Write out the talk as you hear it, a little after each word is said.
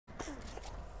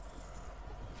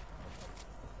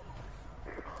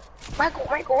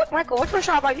Michael, which one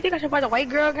should I buy? You think I should buy the white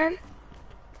girl again?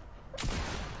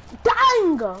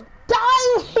 Dang!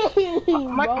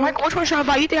 Dang! Michael, which one should I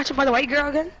buy? You think I should buy the white girl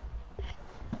again?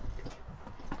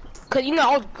 Cause you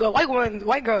know the white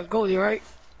girl is goldie, right?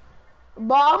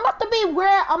 But I'm about to be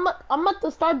weird. I'm about to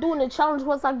start doing the challenge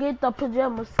once I get the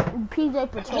pajamas,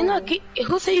 PJ pajamas.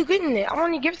 Who said you getting it? I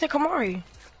want to give it to Kamari.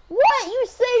 What? You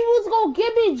said you was gonna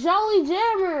give me Jolly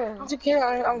Jammer. I'm just kidding.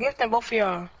 I'm gifting both of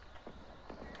y'all.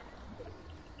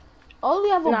 Only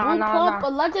have a blue pump, a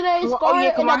legendary scar, oh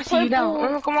yeah, and a Kamari, see you down.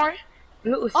 purple. Kamari?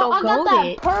 Your loot is so I got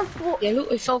golded. that purple. Your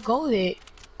loot is so golded.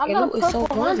 I got a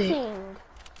purple hunting.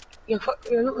 Your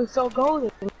loot is so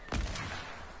golden.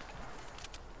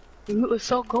 Your loot is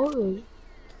so golden.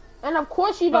 And of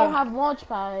course you don't have launch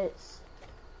pads.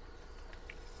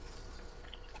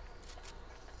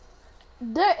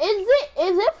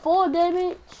 Is it full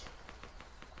damage?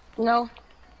 No.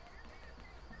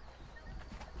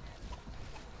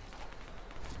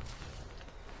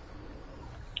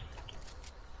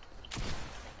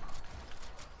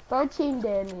 $13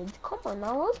 damage. Come on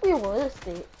now, let's be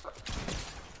realistic.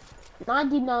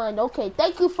 99. Okay,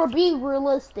 thank you for being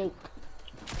realistic.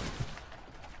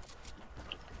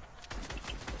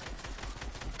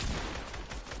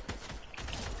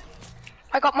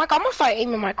 Michael, I'm gonna start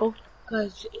aiming, Michael,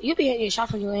 cause you be hitting your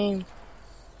shots when you aim.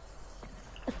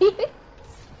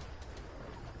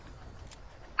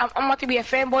 I'm about to be a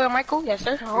fanboy of Michael, yes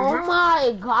sir. Oh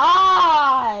my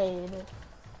god!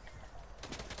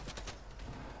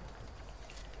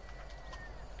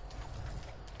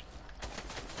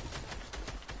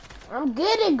 I'm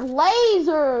getting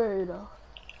lasered.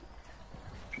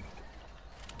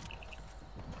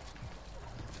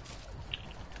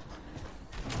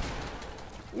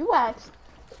 You asked.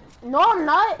 No, I'm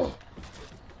not.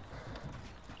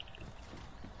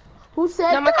 Who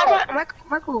said no, that?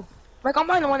 Michael, I'm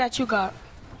buying the one that you got.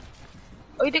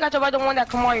 Or you think I should buy the one that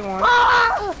Kamari wants?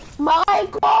 Ah,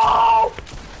 Michael!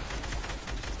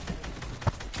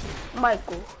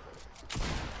 Michael.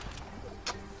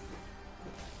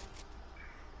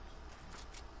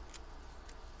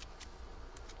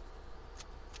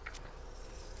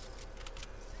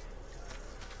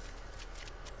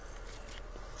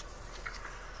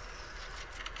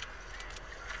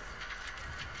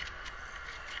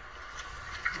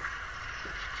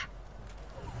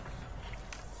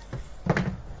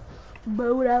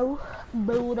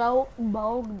 Bodo.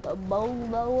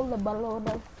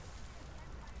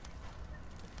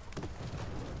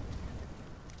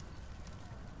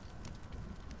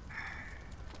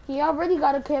 He already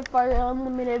got a campfire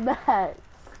unlimited max.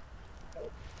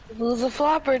 Use the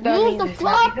flopper, dummy. Use the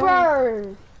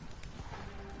flopper!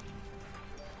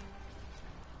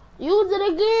 Use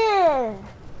it again!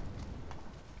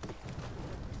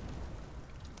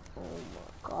 Oh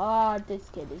my god, this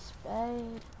kid is bad.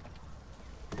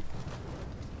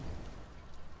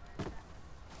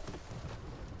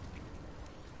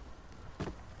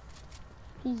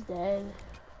 He's dead.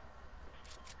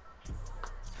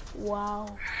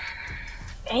 Wow.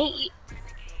 Hey.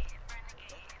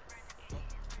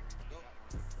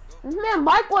 Man,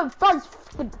 Mike went first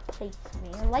fucking place,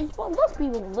 man. Like, well, let's be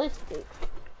realistic.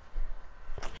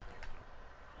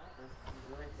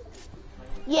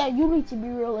 Yeah, you need to be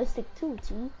realistic too,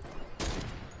 T.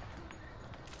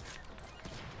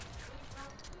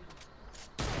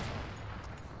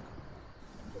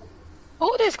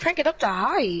 Oh, just crank it up to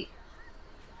height.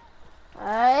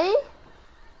 Hey?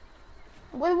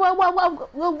 Wait,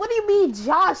 what do you mean,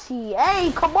 Joshy?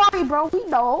 Hey, come on, bro. We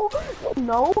know.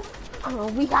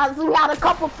 We had a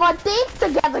couple fun things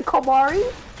together, Kamari.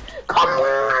 Come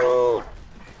on.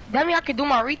 That means I can do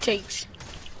my retakes.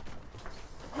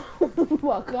 Oh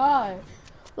my god.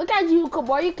 Look at you,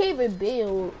 Kamari. You can't even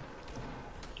build.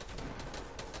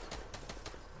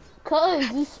 Cause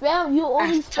you spam your AR.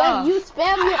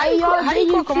 How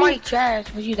you call Kamari trash?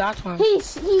 But you that one. He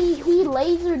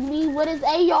lasered me with his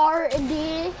AR, and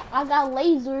then I got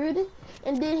lasered,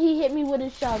 and then he hit me with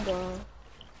his shotgun.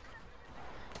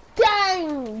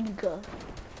 Dang!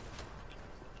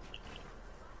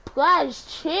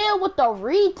 Guys, chill with the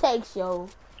retakes, yo.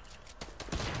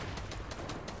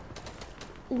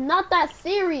 It's not that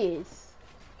serious.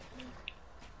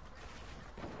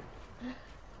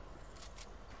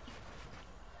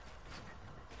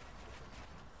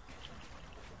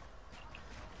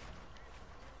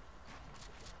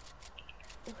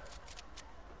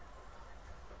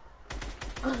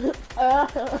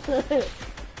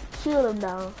 Shoot him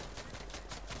down.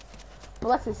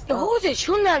 Bless his stuff. Who is it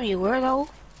shooting at me, weirdo?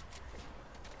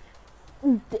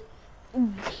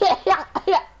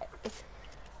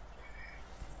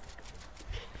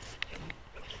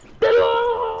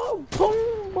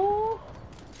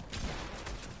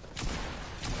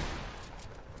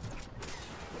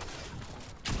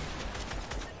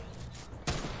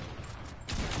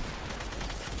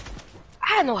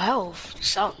 got no health. You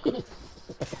suck.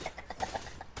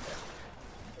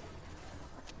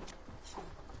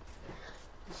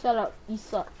 Shut up, you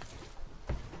suck.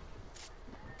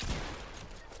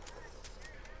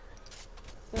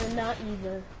 You're not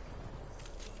either.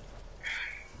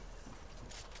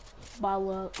 By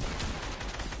luck.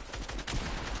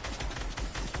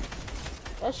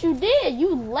 Yes, you did.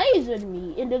 You lasered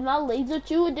me, and then I lasered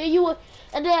you,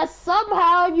 and then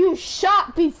somehow you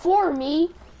shot before me.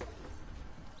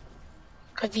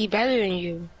 Cause he better than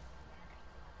you.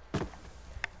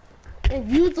 And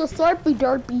use a slurpy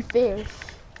derpy fish.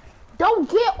 Don't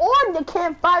get on the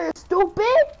campfire,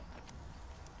 stupid.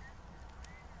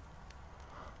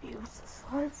 Use a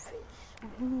slurpfish.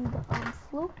 We need the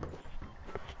floop.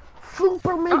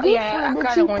 Flooper me Yeah, the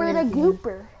cheaper the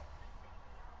gooper.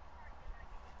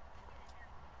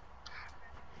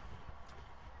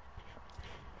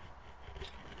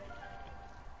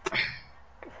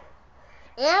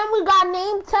 And we got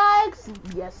name tags.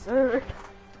 Yes, sir.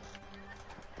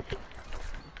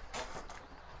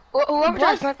 Whoever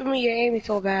tries sniping me, you're aiming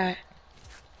so bad.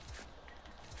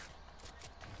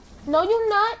 No, you're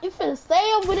not. You finna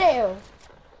stay over there.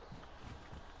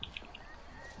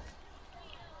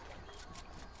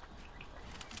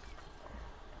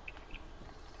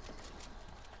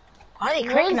 Why are they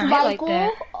cracking the head like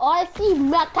that? Oh, I see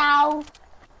Macau.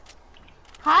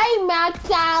 Hi,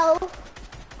 Macau.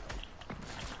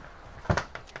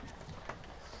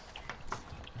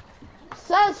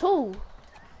 Says who?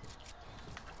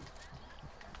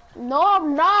 No,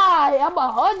 I'm not. I'm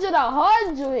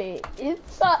 100.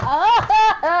 It's a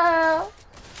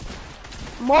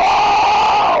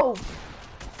move.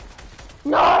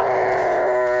 No.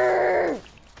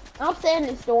 I'm staying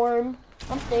in storm.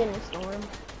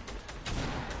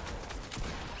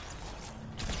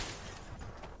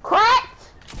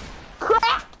 Cracked.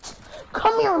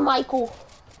 Come here, Michael.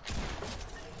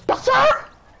 Yes, sir.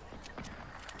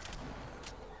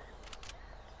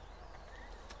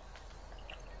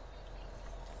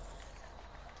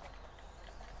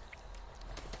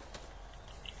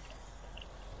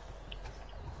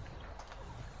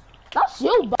 That's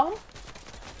you, bum.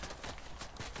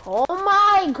 Oh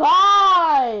my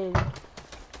god.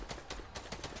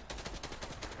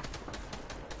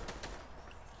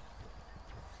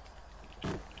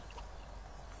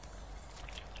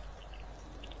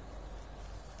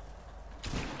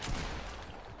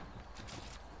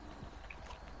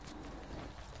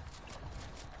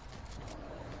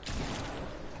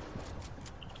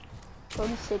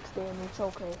 $36 damage,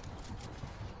 okay.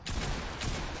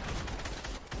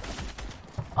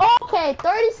 Okay,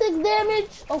 36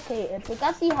 damage. Okay, Epic,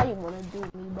 I see how you wanna do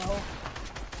me, bro.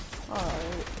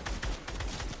 Alright.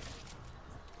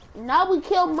 Now we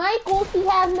kill Michael. He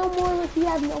has no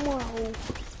more hope.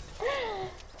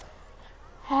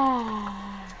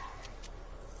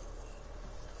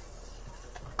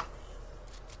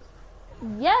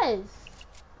 Yes.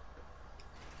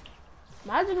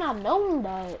 Imagine not knowing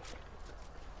that.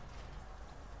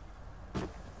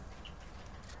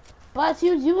 But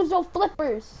you use your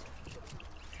flippers.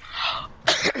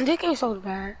 This game's so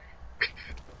bad.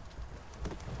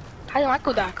 How did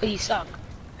Michael die? Cause he suck.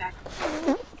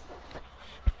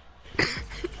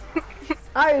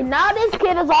 Alright, now this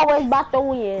kid is always about to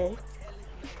win.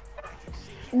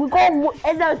 We go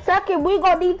in a second. We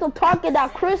gonna need to target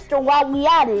that crystal while we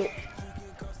at it.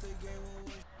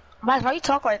 Mike, why you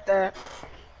talk like that?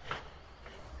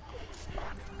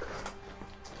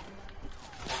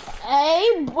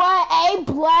 Hey,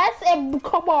 Bless and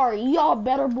Kamari, y'all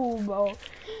better move, bro.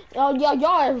 Y'all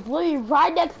is literally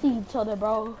right next to each other,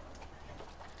 bro.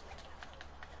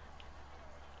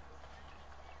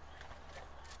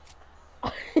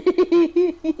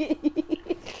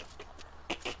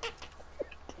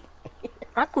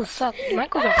 Michael suck.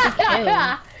 Michael's a free kill.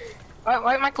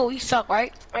 Right, Michael, we suck,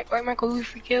 right? Right, Michael, we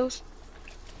free kills.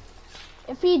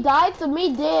 If he died to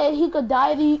me, then he could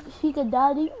die to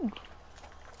you.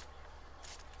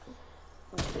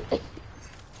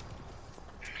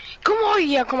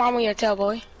 Come on with your tail,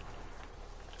 boy.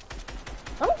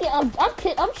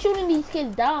 I'm shooting these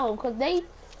kids down because they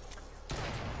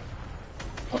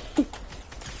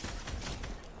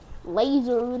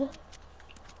lasered.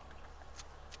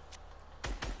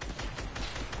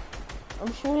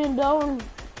 I'm shooting down.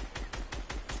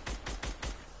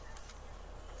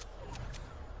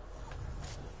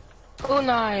 Oh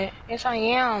no, yes I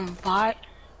am, bot.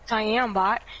 Yes I am,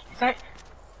 bot. Yes I...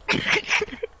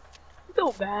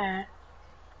 So bad.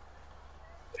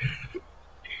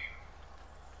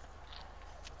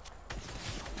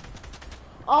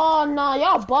 Oh no,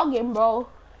 y'all bugging, bro.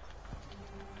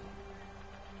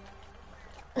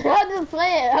 just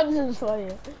playing. I'm just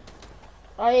playing.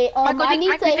 Alright, Michael, I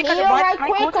need to Michael, heal right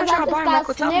quick because I just got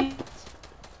Michael, snipped.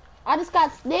 I just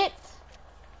got snipped.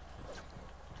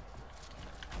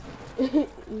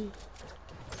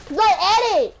 Cause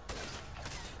I edit.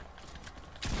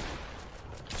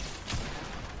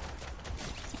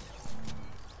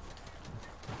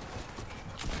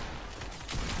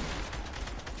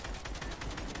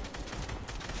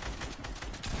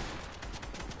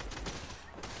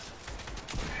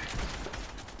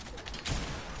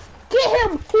 Get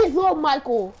him! He's little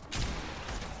Michael.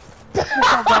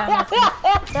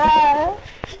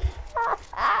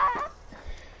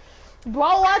 Bro,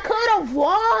 I could have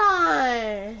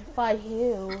won if I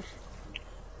healed.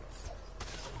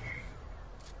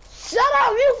 Shut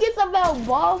up! You get the bell,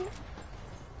 bum.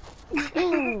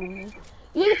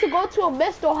 You need to go to a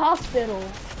mental hospital.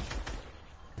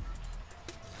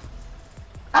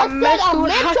 I said a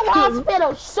mental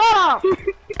hospital. Shut up.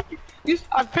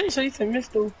 I'm pretty sure you said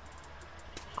mental.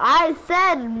 I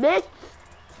said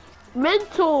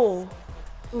mental.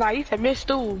 Nah, you said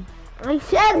mental. I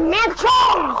said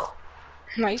mental.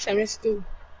 Nah, you said mental.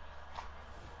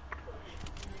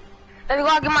 Let's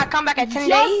go get my comeback at 10 days.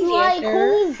 Just like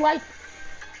who's like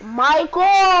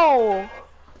Michael.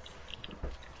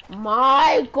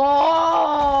 Michael,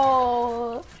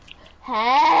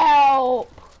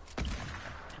 help.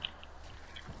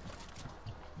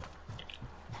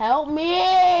 Help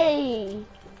me!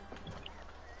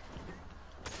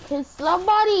 Can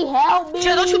somebody help me?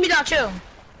 Chill, don't shoot me down, chill.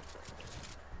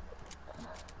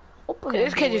 Open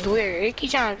This kid is weird. He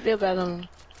keeps trying to feel bad on me.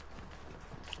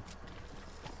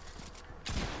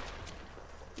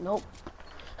 Nope.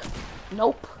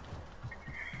 Nope.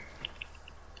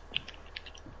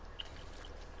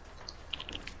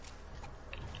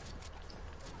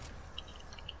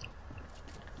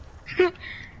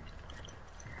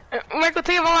 Michael,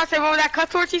 tell your mom I said, remember that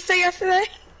cuss word you said yesterday?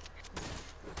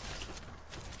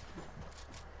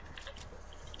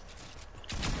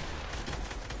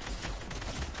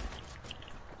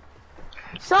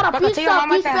 Shut up, you suck,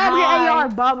 you stabbed your AR,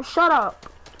 bum, shut up.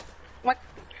 What?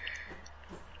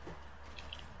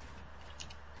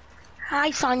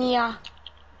 Hi, Sonia.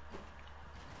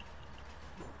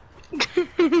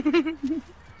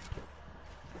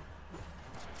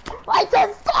 I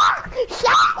said stop!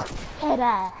 Shut! Head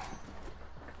ass.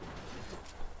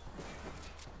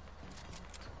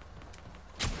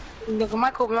 Look,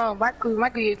 Michael, no,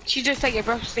 Michael, she just said your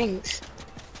breath stinks.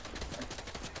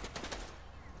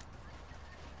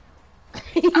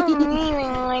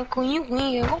 I'm Michael, you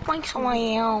weird. Go find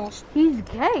somebody else. He's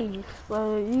gay,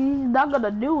 so he's not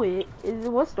gonna do it.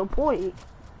 What's the point?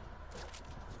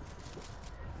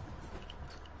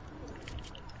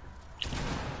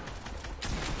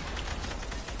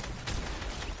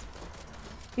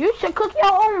 You should cook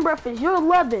your own breakfast. You're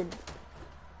 11.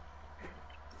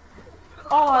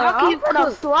 Oh, I'm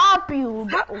gonna slap you.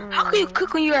 How can you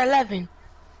cook when you're 11?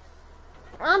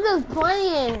 I'm just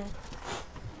playing.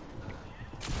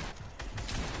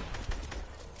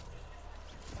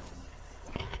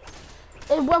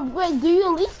 Wait, do you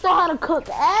at least know how to cook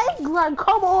eggs? Like,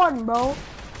 come on, bro.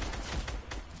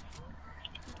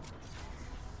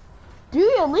 Do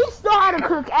you at least know how to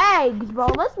cook eggs, bro?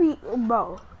 Let's be,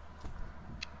 bro.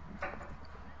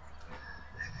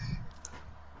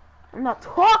 I'm not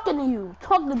talking to you. I'm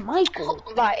talking to Michael.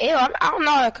 Like, ew, I don't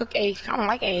know how to cook eggs. I don't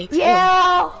like eggs.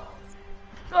 Yeah.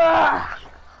 Ugh.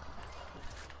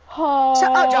 Oh, so,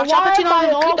 Josh, I bet you know how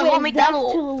to cook the whole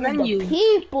McDonald's menu.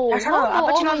 People. That's how I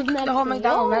bet you know how to cook the whole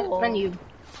McDonald's menu.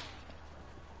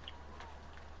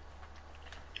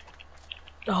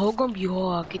 The whole gonna be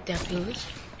hard. Get that feeling.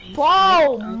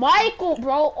 Bro, Michael,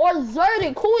 bro, or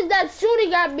Zerdic. Who is that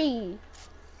shooting at me?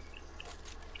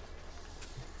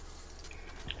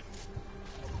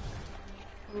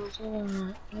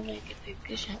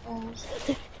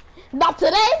 Not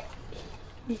today.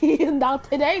 Not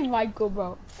today, Michael,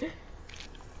 bro.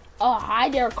 Oh, hi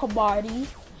there, Kabadi.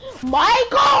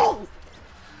 Michael!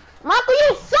 Michael,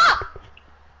 you suck!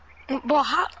 But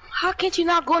how can't you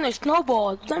not go on a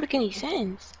snowball? It doesn't make any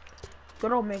sense. That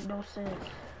don't make no sense.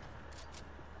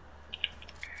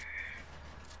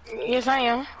 Yes, I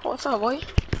am. What's up, boy?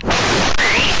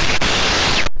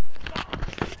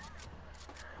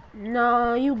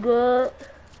 No, you good.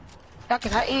 That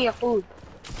cause I eat your food.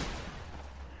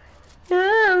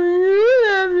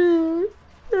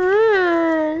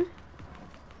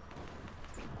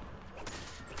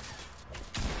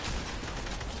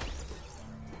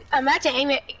 Imagine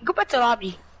aiming. Go back to the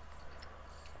lobby.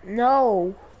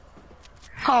 No.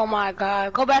 Oh my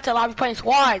god. Go back to the lobby playing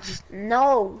squads.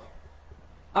 No.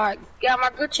 Alright, get out my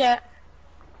good chat.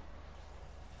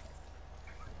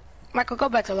 Michael, go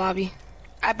back to lobby.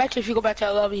 I bet you if you go back to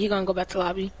the lobby, he gonna go back to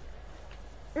lobby.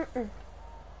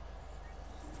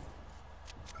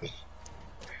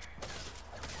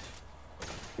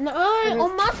 No,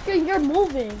 on my screen you're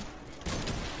moving.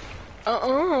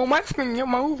 On my screen you're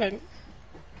moving.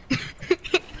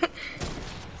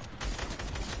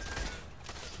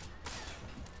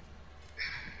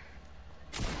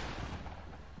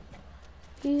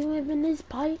 He waving his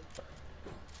pipe.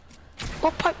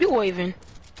 What pipe you waving?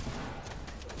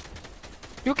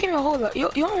 You can't even hold a, you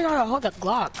don't even know how to hold a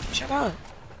Glock. Shut up.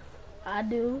 I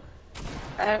do.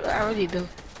 I really do.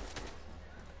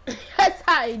 Yes,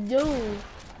 I do.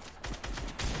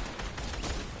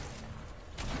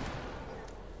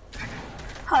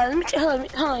 Let me check. Let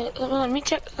me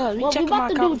check. Let me Well, check we my about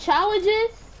to account. do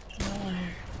challenges.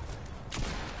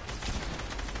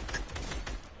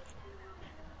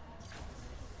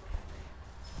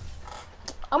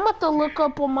 I'm about to look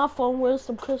up on my phone where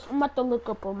some Christmas. I'm about to look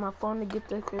up on my phone to get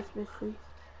the Christmas tree.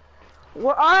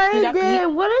 Where are you there?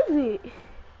 What is it?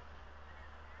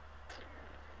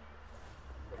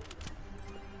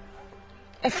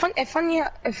 It's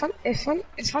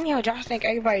funny how Josh think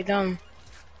everybody dumb.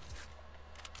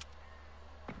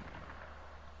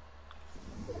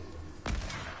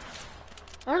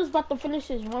 I'm just about to finish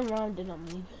this one round and I'm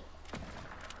leaving.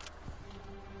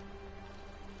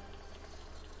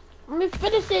 Let me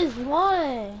finish this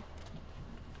one.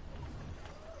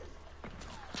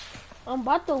 I'm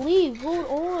about to leave. Hold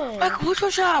on. Michael, what's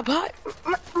your job, huh?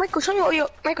 Michael, show me all your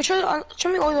show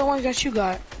me all the ones that you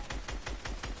got.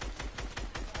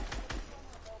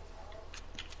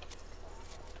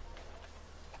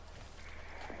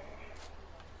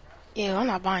 Yeah, I'm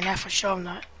not buying that for sure. I'm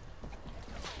not.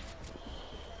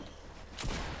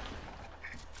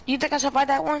 You think I should buy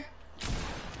that one?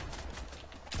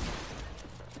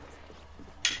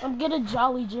 I'm getting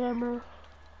Jolly Jammer.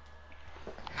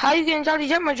 How you getting Jolly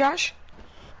Jumper, Josh?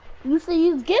 You said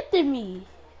you was gifting me.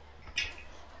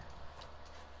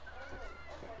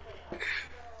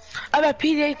 I bet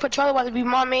PJ Patrol about to be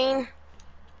my main.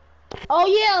 Oh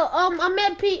yeah, I'm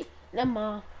at P. Never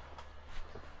mind.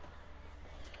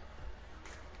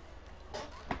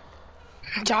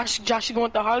 Josh, you going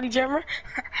with the Harley Jammer?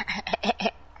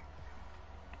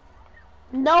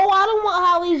 No, I don't want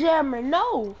Holly Jammer.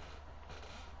 No.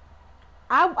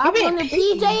 I wanted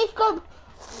PJ's come.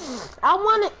 I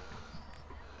wanted.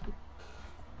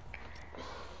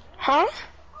 Huh?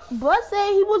 Bud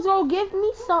said he was gonna give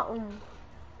me something.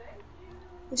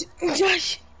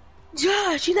 Josh,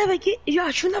 you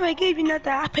never gave me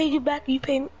nothing. I paid you back. You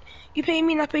pay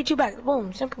me, and I paid you back.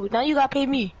 Boom, simple. Now you gotta pay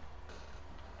me.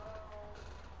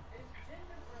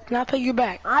 Now I pay you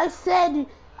back. I said,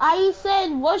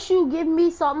 once you give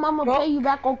me something, I'm gonna pay you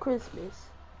back on Christmas.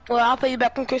 Well, I'll pay you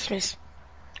back on Christmas.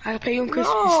 I'll pay you on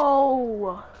Christmas.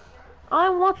 No, I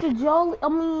want the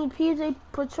PJ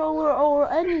Patroller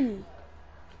or any.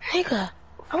 Nigga,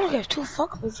 I wanna get 2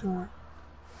 fuckers on.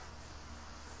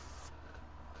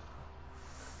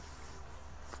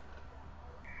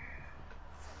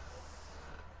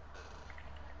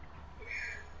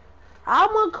 I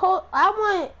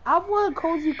want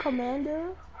Cozy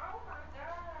Commander.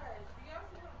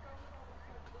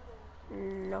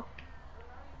 No.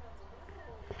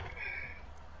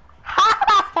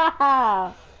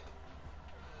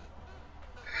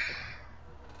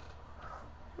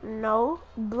 No.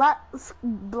 Black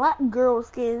girl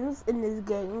skins in this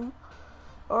game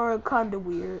are kinda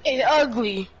weird. It's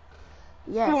ugly.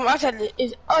 Yes. I said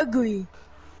it's ugly.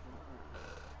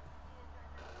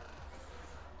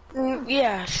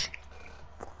 Yes.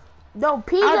 No,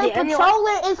 PJ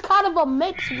Patroller is kind of a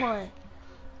mixed one.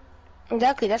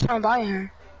 Exactly, that's why I'm buying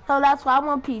her. So that's why I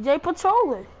want PJ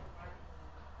Patroller.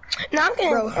 No, I'm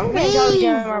getting Jolly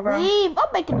Jammer, bro. Leave.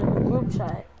 I'm making a group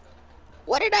chat.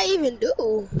 What did I even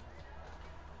do?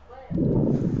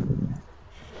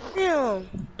 Damn,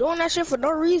 doing that shit for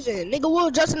no reason. Nigga, we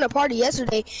was just in the party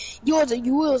yesterday. You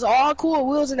was all cool.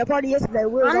 We was in the party yesterday.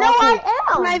 We was I know all cool. I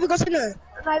am. I'm not even gonna say nothing.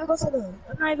 I'm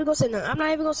not even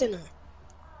gonna say nothing.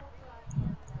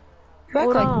 You act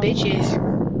like bitches.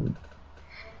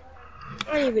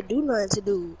 I didn't even do nothing to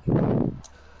do.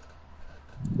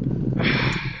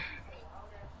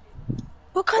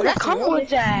 What kind of comment was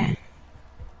that?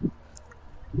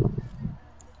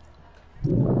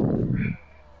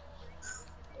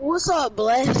 What's up,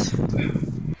 Bless?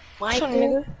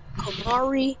 Michael,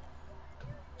 Kamari,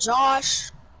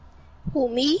 Josh, who,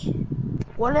 me?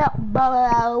 What up,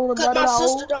 Cause my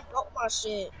sister done broke my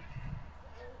shit.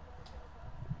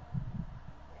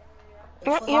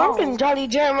 You're in Jolly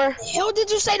Jammer. The hell did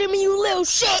you say to me, you little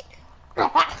shit?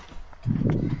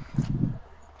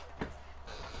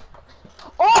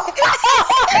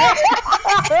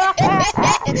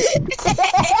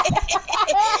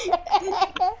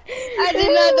 I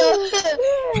did not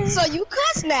know. So you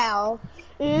cuss now.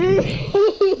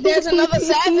 There's another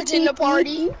savage in the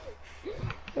party.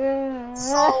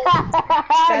 So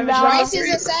Savage number Bryce is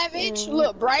 3. a savage.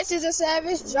 Look, Bryce is a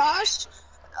savage. Josh,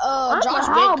 I'm Josh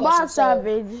how been am I cussing. So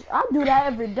savage? I do that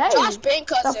every day. Josh been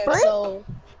The cussing. freak? So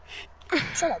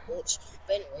shut up, bitch.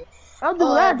 But anyway, I do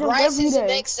that just Bryce every is the day.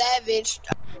 next savage.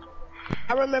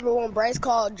 I remember when Bryce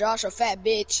called Josh a fat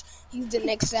bitch. He's the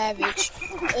next savage,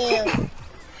 and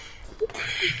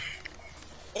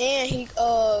he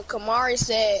Kamari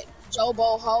said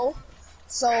Jobo ho.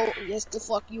 So yes, the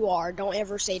fuck you are. Don't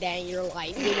ever say that in your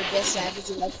life. You're the best savage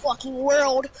in the fucking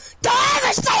world. Don't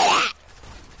ever say that.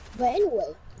 But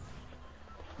anyway,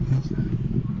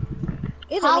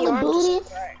 either How me to or I'm do just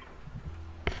this? right.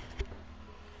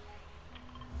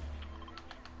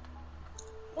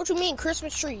 What you mean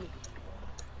Christmas tree?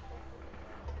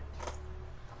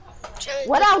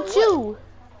 Without you.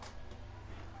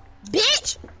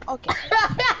 Bitch! Okay.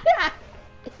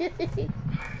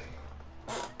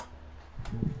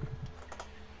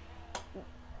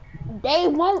 They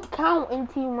won't count in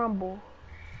Team Rumble.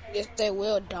 Yes, they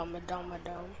will, dumb.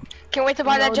 Can't wait to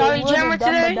buy that No, Jolly they wouldn't, Jammer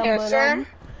dumba today. dumba Yes, sir. dum.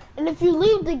 And if you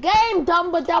leave the game,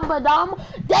 dumba dumba dum,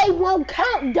 they won't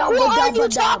count dumba Who are dumba you dum.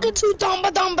 talking to?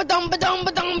 Dumba.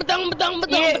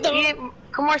 Yeah.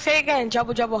 Come on, say it again.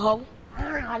 Jubba jubba ho.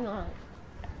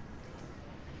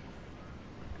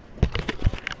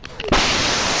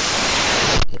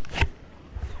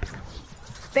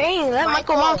 Dang, let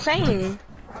Michael Mom sing.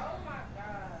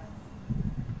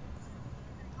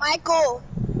 Michael.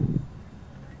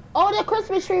 Oh, the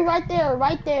Christmas tree right there,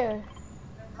 right there.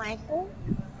 Michael?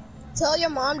 Tell your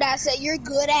mom that I said you're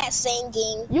good at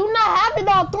singing. You not having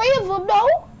all 3 of them,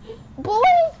 though, boy.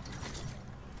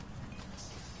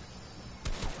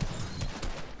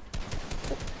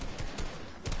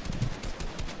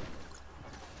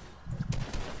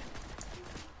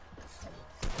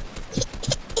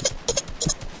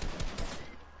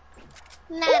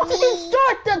 Not Who me.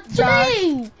 destroyed the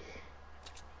tree?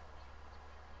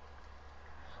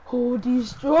 Who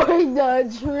destroyed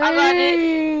the tree? I got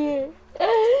it.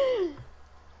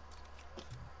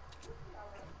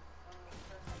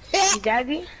 You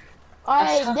daddy?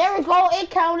 Alright, there we go. It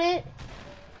counted.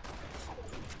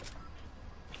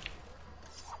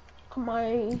 Come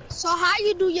on. So how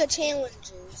you do your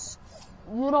challenges?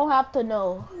 You don't have to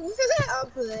know.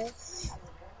 Okay.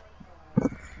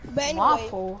 But anyway,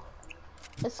 Waffle.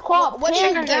 It's called what do you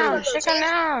Chicken get down, from the chicken challenges?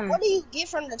 down. What do you get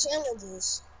from the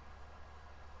challenges?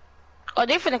 Oh,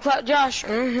 they finna clap Josh.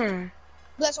 Mm-hmm.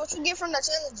 Bless, what you get from the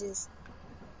challenges?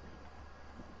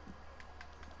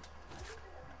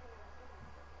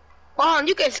 Oh,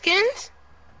 you get skins?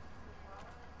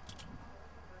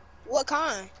 What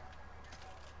kind?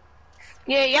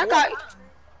 Yeah, y'all got.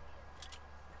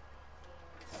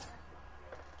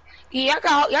 Yeah,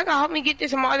 y'all got help me get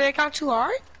this in my other account too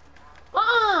hard.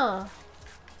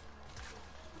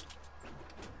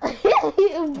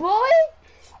 Boy.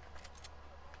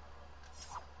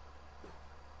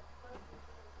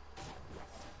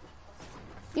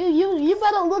 You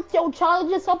better look your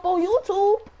challenges up on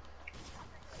YouTube.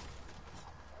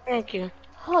 Thank you.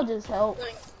 I'll just help.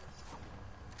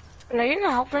 No, you're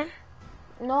not helping.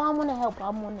 No, I'm gonna help.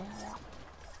 I'm gonna help.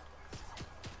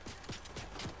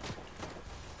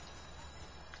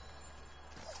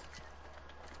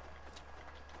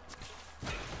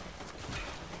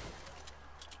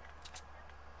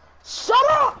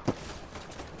 Shut up!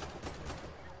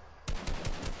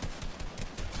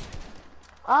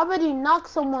 I already knocked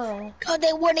someone. Cause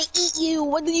they wanna eat you.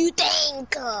 What do you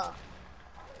think?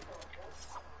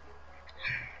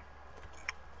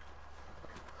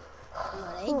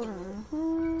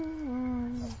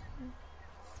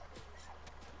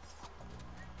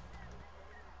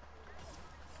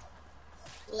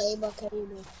 Labor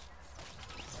cable.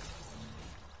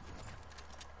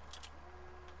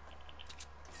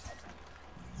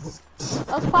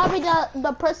 That's probably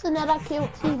the person that I killed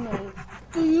teammate.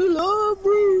 Do you love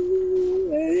me?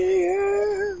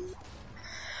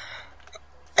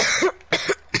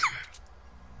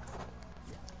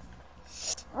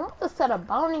 I'm gonna set a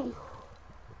bounty.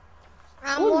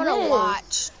 I'm Who's gonna this?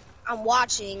 watch. I'm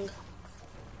watching.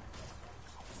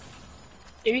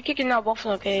 If you kicking out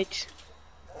Buffalo Cage.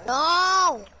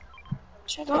 No.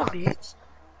 Shut up, bitch.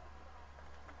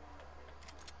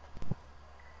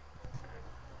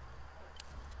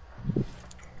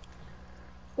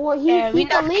 Or he We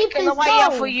can not leave kicking nobody out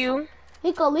himself. for you.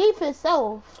 He can leave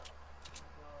himself.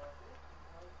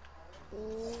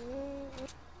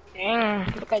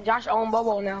 Damn, look at Josh own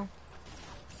Bobo now.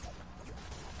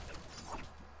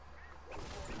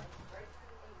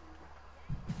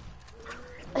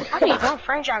 many more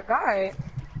friends I got?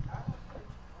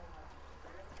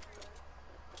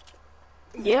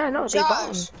 Yeah, no, they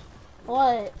bought. Josh,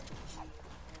 What?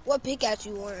 what pickaxe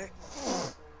you wearing?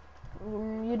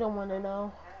 You don't want to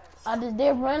know. I just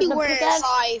did You random wearing pickaxe.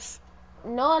 Scythe.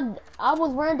 No, I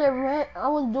was I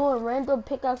was doing random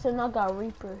pickaxe and I got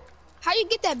Reaper. How you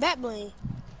get that bat bling?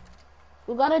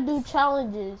 You gotta do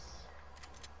challenges.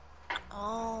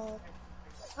 Oh,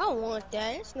 I don't want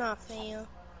that. It's not fair.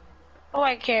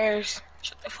 Nobody cares.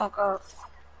 Shut the fuck up.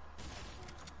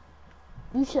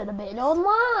 You should have been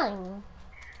online.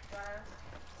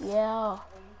 Yeah.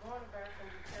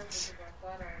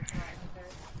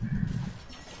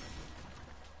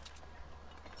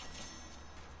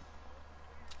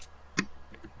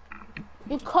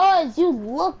 Because you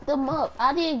looked them up.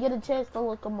 I didn't get a chance to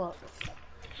look them up.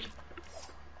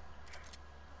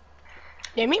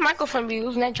 Yeah, me and Michael from be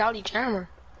using that Jolly Jammer.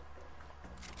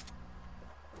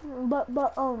 But,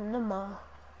 never mind.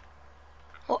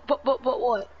 But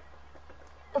what?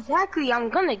 Exactly, I'm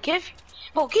gonna give you.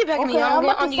 Oh, keep begging me. Okay, I'm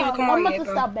about gonna to give you stop. Kamari. I'm about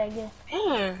to stop begging.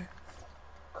 Damn.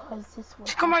 Cause this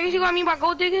was. Come on, you see what I mean by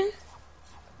gold digging?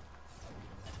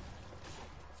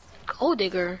 Gold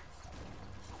digger.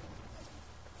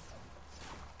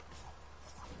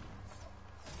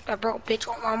 That broke bitch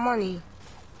want my money.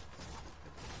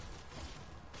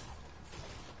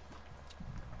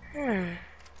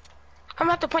 I'm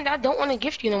at the point that I don't want to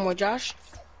gift you no more, Josh.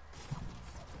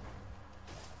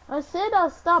 I said I'll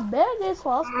stop begging, so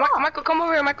I'll stop. Michael, come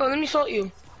over here, Michael. Let me sort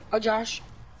you. Oh, Josh.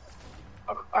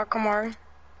 Or Kamari.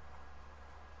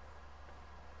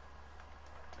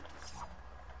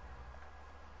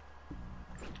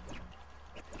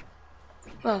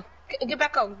 Oh, get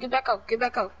back up, get back up, get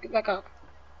back up, get back up.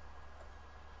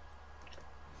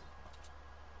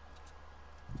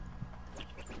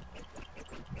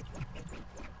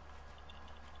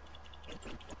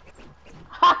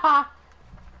 Haha.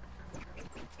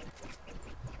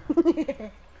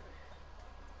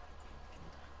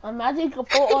 Imagine you could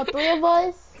put all three of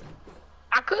us.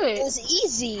 I could. It's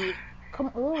easy. Come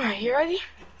on. Alright, you ready?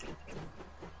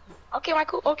 Okay,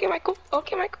 Michael. Okay, Michael.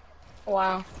 Okay, Michael.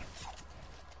 Wow.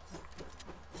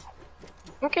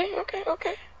 Okay. Okay.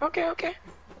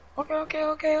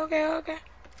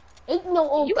 Ain't no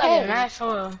okay. You got an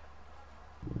asshole.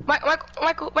 Michael,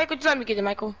 just let me get it,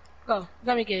 Michael. Go,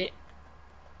 let me get it.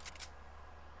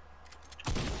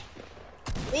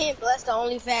 Me and Bless the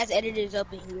only fast editors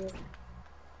up in here.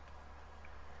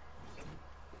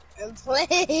 And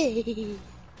play.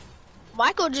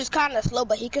 Michael just kind of slow,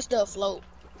 but he can still float.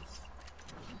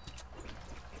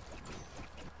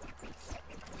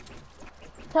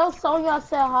 Tell Sonya I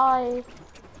said hi.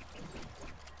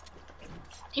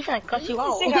 He finna cut you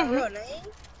out. Say that real name?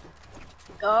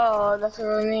 Oh, that's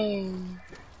her real name.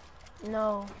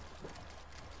 No.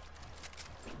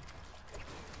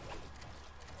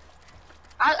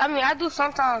 I mean, I do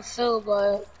sometimes too,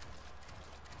 but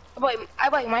I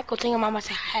like Michael tell your mama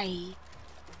say hey.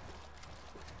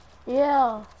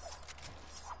 Yeah.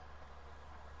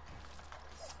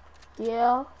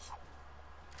 Yeah.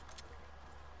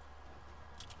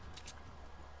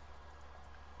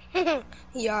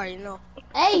 You already know.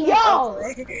 Hey, yo!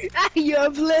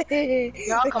 You're playing.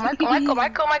 No,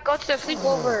 Michael, to the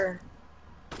sleepover.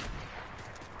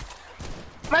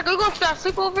 Michael, you going to that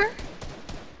sleepover?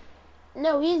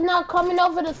 No, he's not coming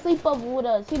over to sleep over with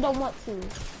us. He don't want to.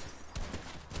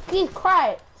 He's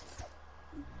cracked.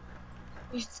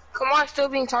 Kamar's still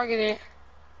being targeted.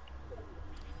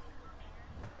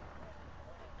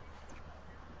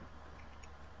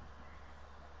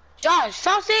 Josh,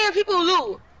 stop saying people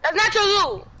loot. That's not your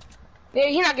loot. Yeah,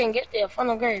 he's not gonna get there.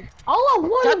 Funnel grave. All I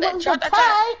wanted was the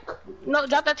tank. No,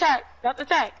 drop the tag. Drop the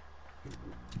tag.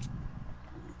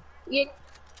 Yeah.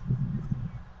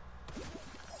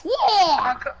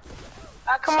 Yeah.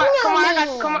 Come on,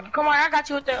 I got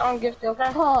you with the gift,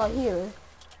 okay? Oh, here.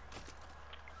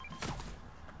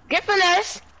 Get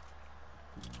finesse.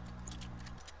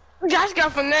 Josh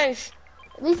got finesse.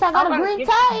 At least I got a green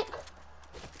tank.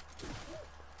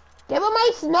 Give him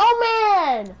my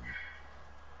snowman.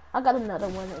 I got another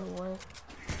one anyway.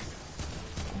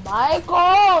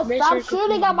 Michael, stop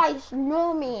shooting at my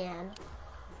snowman.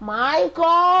 Michael,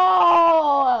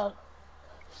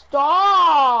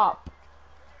 stop.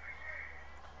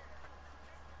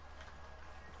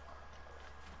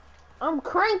 I'm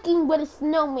cranking with a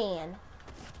snowman.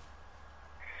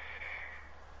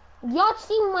 Y'all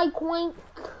see my quink?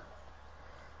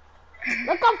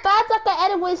 Look how fast I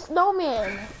can edit with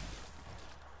snowman.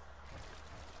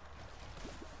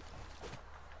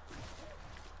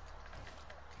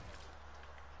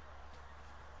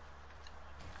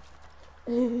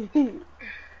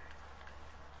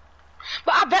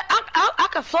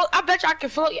 float. I bet you I can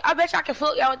float. I bet you I can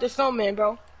float y'all with the snowman,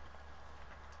 bro.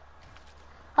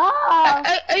 Ah.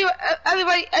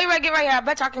 Everybody, get right here. I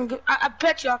bet you I can. I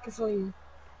bet you I can float you.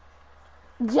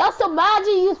 Just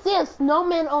imagine you see a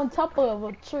snowman on top of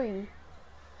a tree.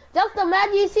 Just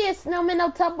imagine you see a snowman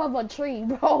on top of a tree,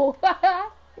 bro.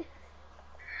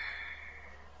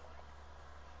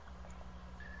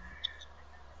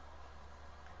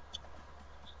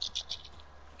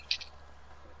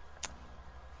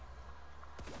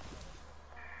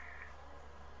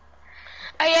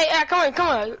 Hey, come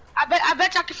on. I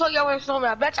bet y'all can float y'all with a snowman.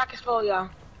 I bet y'all can float y'all.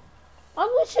 I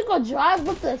wish you could drive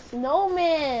with the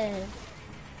snowman.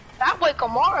 That boy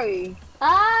Kamari.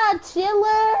 Ah,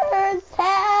 chillers,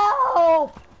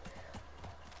 help!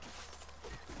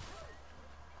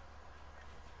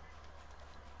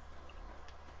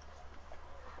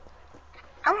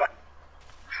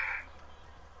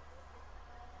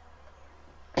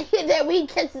 Then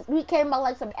we came out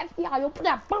like some FBI. Open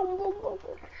that boom, boom, boom,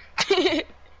 boom.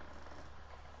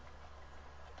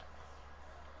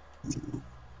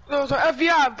 No, so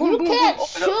FBI. Boom, You boom, can't boom,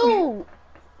 shoot.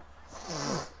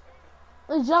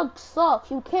 The junk sucks.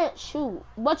 You can't shoot,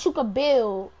 but you can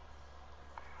build.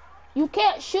 You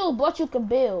can't shoot, but you can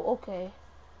build. Okay.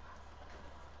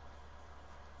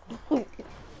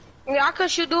 Yeah, I could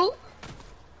shoot, dude.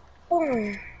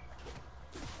 Boom.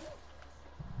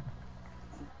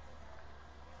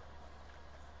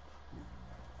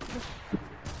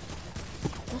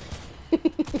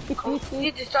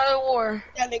 You just started a war.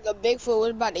 That nigga Bigfoot was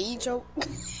about to eat your.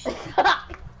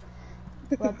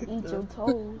 About to eat your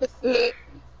toes.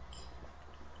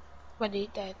 But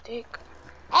eat that dick.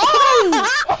 Hey!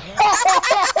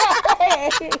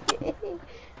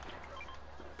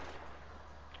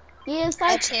 Yeah, it's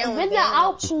like visit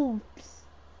outpoops.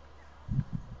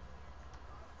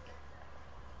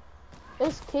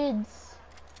 It's kids.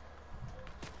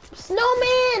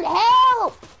 Snowman,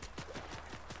 help!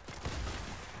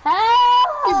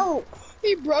 Help!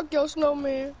 He broke your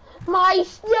snowman. My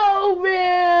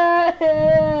snowman!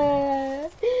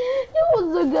 It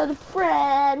was a good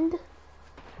friend.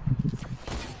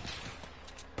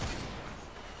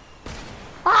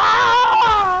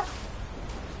 Ah!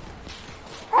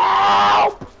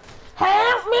 Help!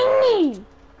 Help me!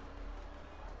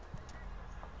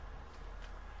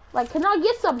 Like, can I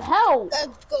get some help?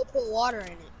 Let's go put water in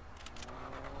it.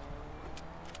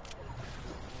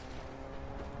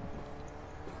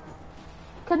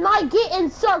 Can I get in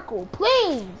circle,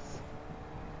 please?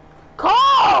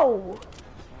 Go!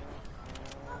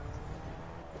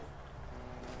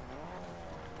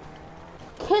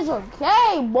 Kids are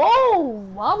gay,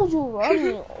 move! Why would you run me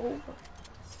over?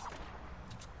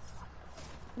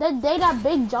 That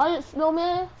big giant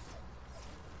snowman?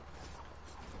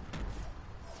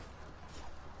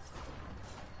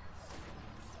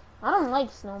 I don't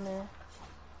like snowman.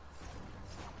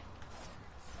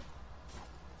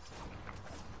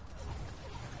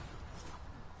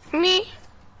 Me?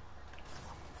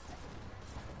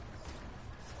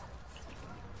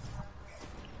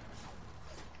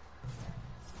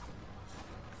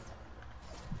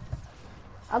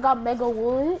 I got mega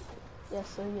wood. Yes,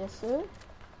 sir. Yes, sir.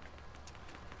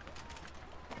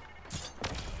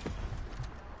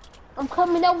 I'm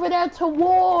coming over there to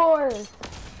war.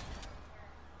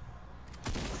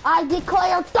 I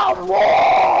declare the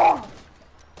war.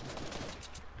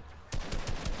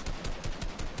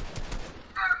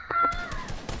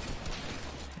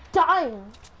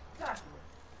 Dying.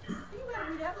 You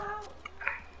better be that loud.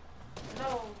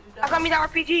 No, you I got me the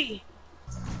RPG.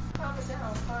 calm it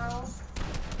down, Carl.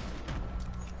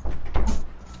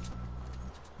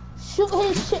 Shoot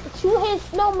his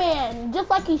snowman, just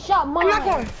like he shot mine. I'm not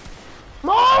going.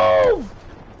 Move!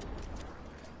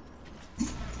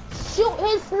 Shoot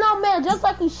his snowman, just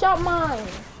like he shot mine.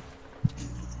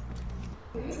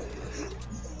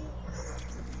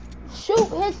 Shoot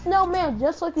his snowman,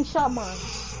 just like he shot mine.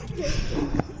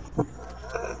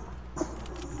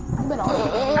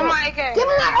 Come on, AK. Give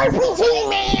me that RPG,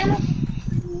 man!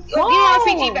 Yo, give me my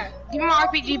RPG back. Give me my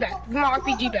RPG back. Give me my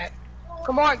RPG back.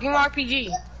 Come on, give me my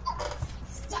RPG.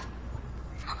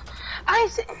 I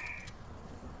said.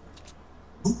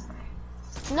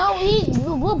 No,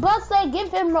 what Buzz said, give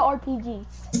him the RPG.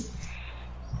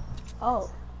 Oh.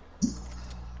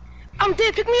 I'm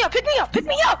dead. Pick me up. Pick me up. Pick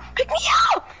me up. Pick me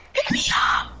up. Pick me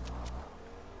up.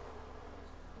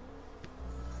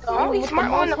 The only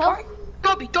smart one in the park.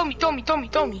 Throw me. Throw me. Throw me. Throw me.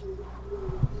 Throw me.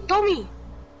 Throw me.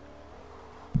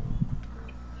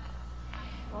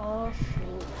 Oh,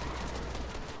 shoot.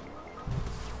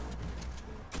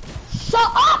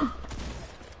 Shut up!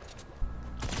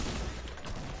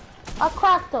 I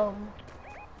cracked him.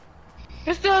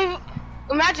 You still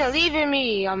imagine leaving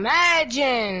me.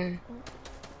 Imagine.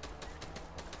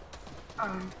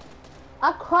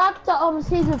 I cracked the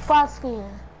season 5 skin.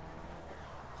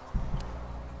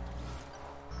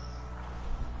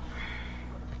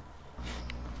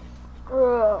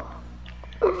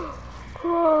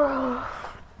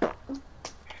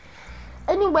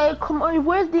 Anyway, come on,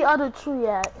 where's the other tree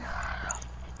at?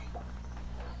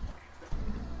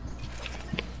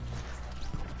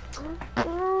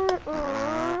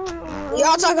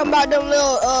 Y'all talking about them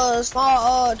little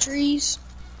small trees?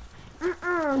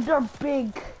 They're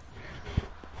big.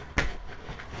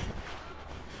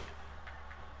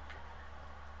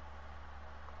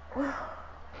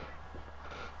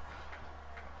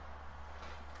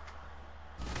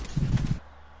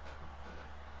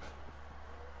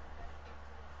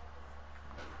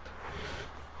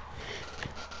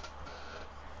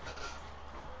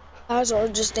 I was gonna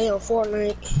just stay on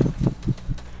Fortnite.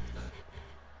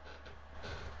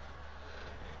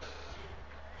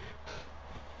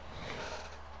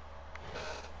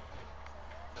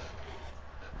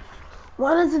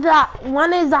 One is that?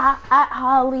 One is at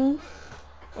Holly,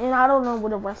 and I don't know what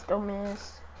the rest of them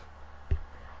is.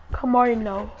 Come on,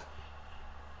 no.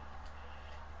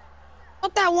 I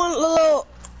thought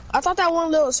that one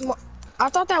little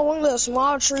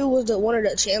small tree was one of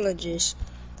the challenges.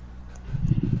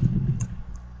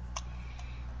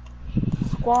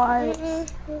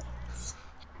 Squad.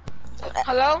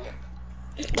 Hello?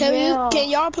 Can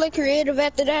y'all play creative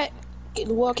after that?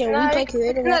 Well, can we play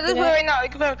creative no, after let's play that? right now. We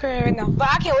can play creative right now. But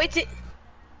I can't wait to.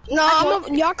 No,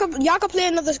 y'all can play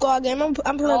another squad game. I'm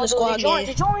playing the squad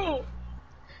game. Join.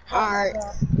 Alright.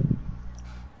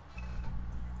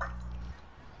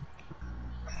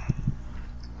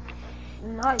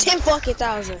 Nice. 10 fucking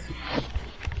thousand.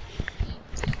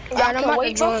 Alright, I'm about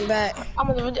to join back. I'm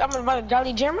gonna invite a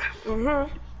Johnny Jammer.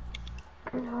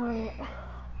 Alright.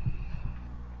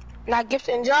 Not Gift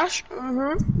and Josh.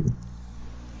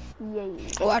 Yay.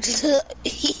 Watch it.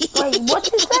 Wait,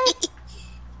 what you say?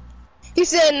 You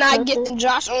said not getting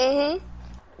Josh.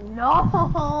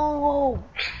 No.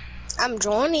 I'm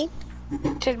joining.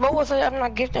 Cause Bobo said I'm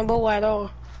not gifting Bobo at all.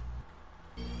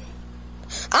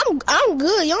 I'm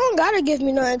good. You don't gotta give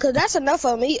me nothing, cause that's enough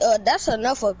for me. That's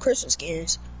enough of Christmas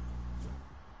skins.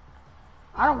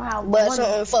 I don't have But one.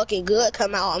 something fucking good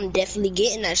come out, I'm definitely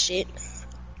getting that shit.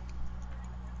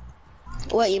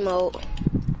 What emote?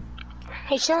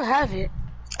 He should have it.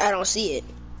 I don't see it.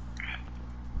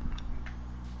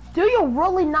 Do you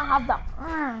really not have the?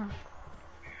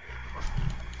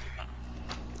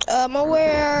 I'm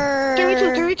aware.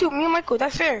 3v2, me and Michael,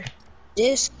 that's fair.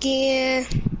 This skin.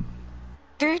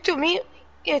 3v2,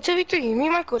 yeah, 2v3, me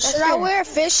and Michael, that's Should fair. I wear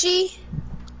fishy?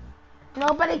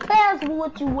 Nobody cares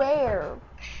what you wear.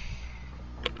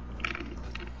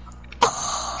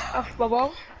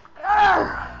 Bobo.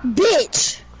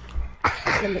 Bitch!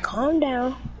 Let me calm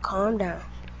down. Calm down.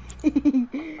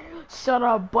 Shut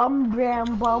up, bum,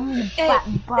 you fat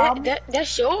bum.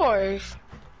 That's yours.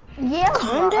 Yeah,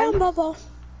 Calm down, Bobo.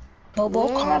 Bobo,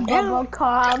 yeah, calm Bobo, down.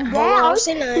 calm Bobo, down. don't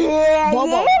say nothing. Yeah,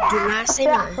 Bobo, yeah. do not say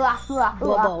nothing.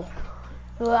 Bobo,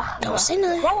 don't say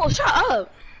nothing. Bobo, shut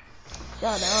up.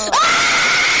 Shut up.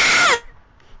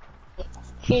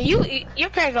 Yeah, your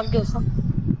parents don't give a fuck.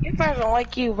 Your parents don't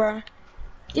like you, bro.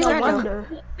 No wonder.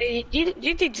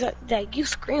 You think that you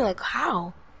scream like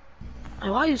how?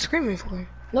 Like, why are you screaming for?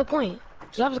 No point.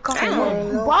 Just have to call I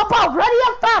don't know. Bobo, ready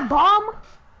up, fat bum.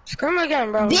 Scream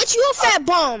again, bro. Bitch, you a fat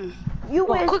bum. You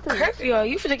Well, wish quick to. curse, yo.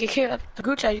 You finna get kicked out the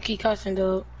group chat. You keep cussing,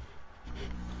 dude.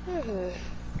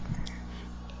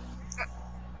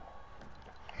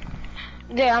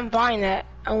 Yeah, I'm buying that.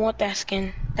 I want that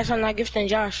skin. That's why I'm not gifting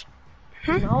Josh.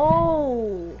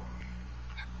 No.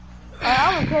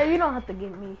 I don't care. You don't have to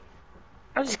give me.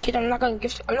 I'm just kidding. I'm not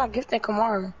gifting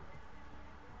Kamaru.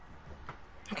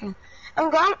 Okay. I'm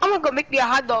gonna go make me a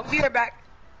hot dog. Be right back.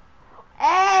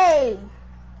 Hey,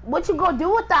 what you gonna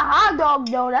do with the hot dog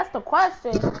though? That's the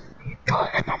question. Throw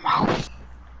it in my mouth.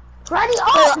 Ready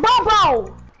up,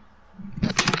 Bobo.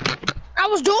 I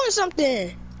was doing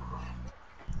something.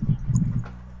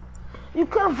 You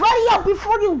could have ready up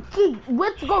before you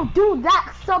went to go do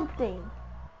that something.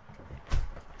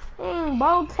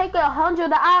 Bro, take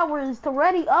 100 hours to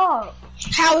ready up.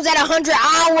 How was that 100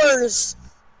 hours?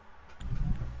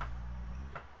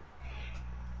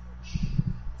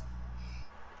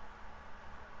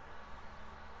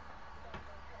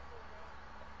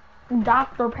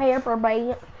 Dr.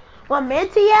 Papermate. What,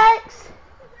 Minty X?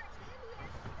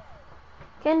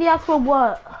 Candy X for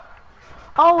what?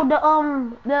 Oh,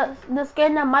 the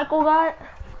skin that Michael got?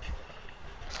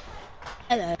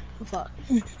 Hello. Fuck.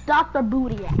 Dr.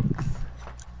 Booty X.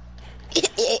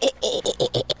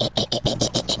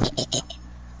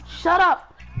 Shut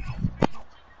up.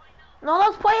 No,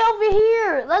 let's play over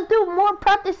here. Let's do more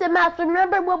practice and maps.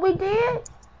 Remember what we did?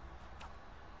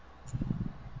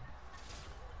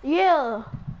 Yeah.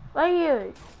 Right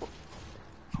here.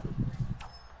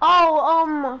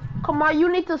 Oh, come on,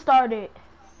 you need to start it.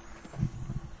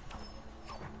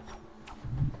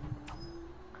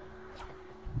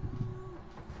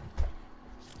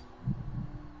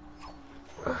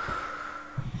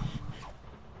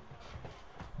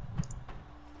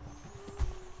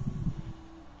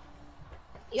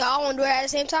 Y'all wanna do it at the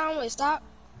same time? Wait, stop.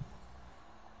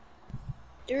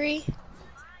 3,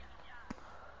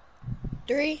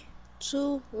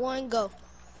 2, 1, go.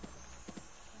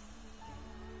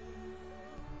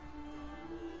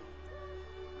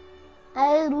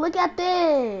 Hey, look at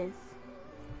this.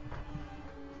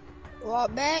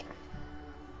 Walk back.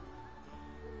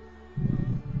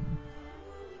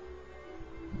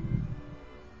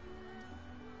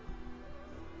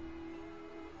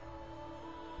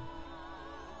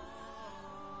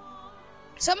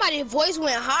 Somebody's voice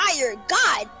went higher.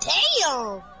 God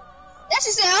damn. That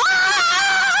shit said,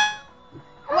 ah!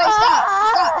 Wait,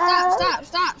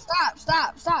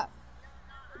 stop.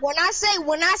 When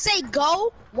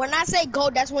I say go,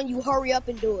 that's when you hurry up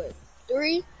and do it.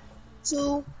 3,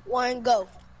 2, 1, go.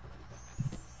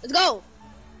 Let's go.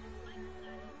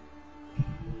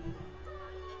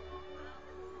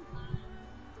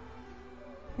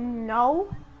 No.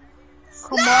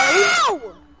 Come No!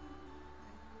 on.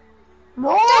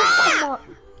 No, come on.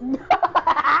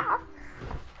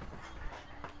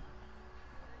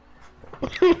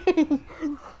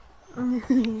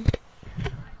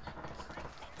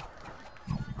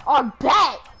 I'm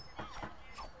back.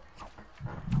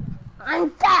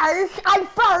 I'm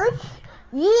first.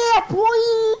 Yeah, boy.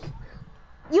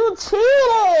 You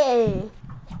cheated.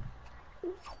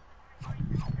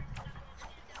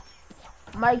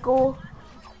 Michael.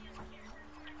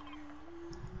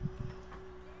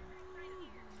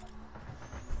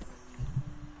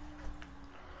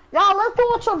 Y'all, let's do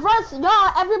a traverse.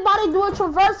 Y'all, everybody do a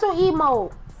traversal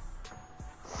emote.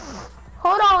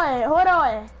 Hold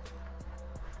on.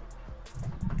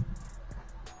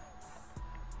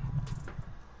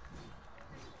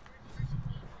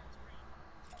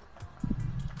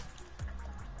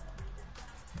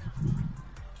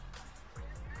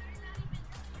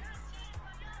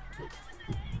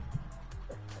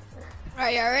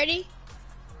 Alright, y'all ready?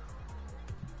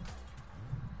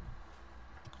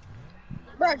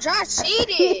 Bro, Josh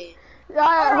cheated.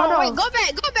 Alright, hold on. Wait, go back.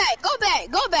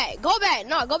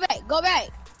 No, go back.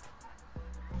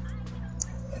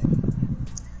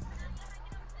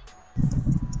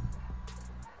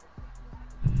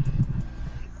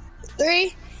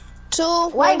 3, 2,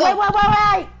 1, Wait. go.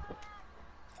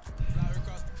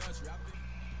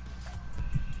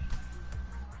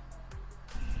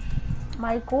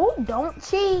 Michael, don't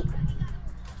cheat.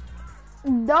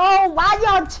 No, why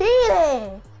y'all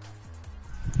cheating?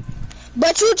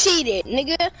 But you cheated,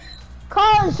 nigga.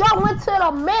 Cause y'all went to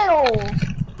the middle.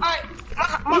 Alright,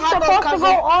 my You're supposed to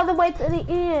go all the way to the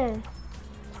end.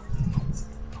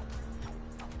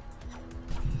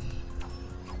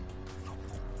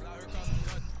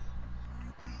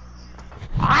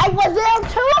 I was there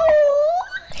too.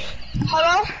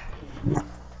 Hello?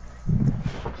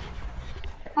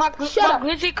 Shut up.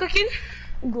 Glizzy cooking?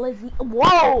 Glizzy.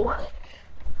 Whoa.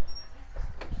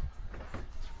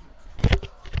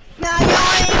 Now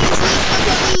y'all ain't listening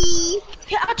to me.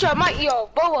 Yeah, I tried my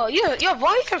Boa, your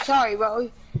voice? I'm sorry,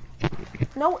 bro.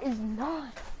 No, it's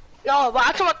not. No, but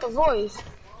I talking about the voice.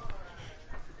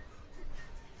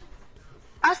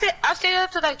 I stayed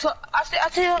up to like 12. I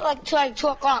stayed up like till like 2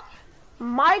 o'clock.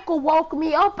 Michael woke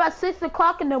me up at 6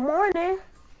 o'clock in the morning.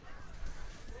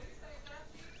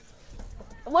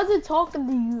 I wasn't talking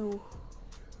to you.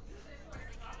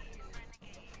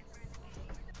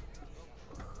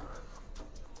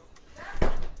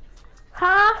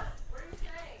 Huh?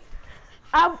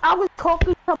 I was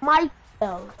talking to Michael.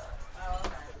 Bro,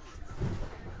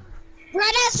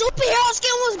 that superhero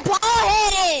skin was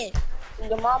bald-headed.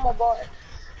 The mama boy.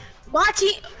 My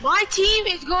team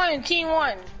is going team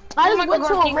 1. I just went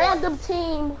to a random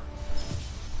team.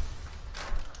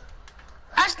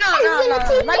 That's no.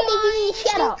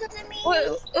 Shut up.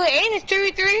 Wait, ain't it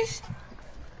 3-3s?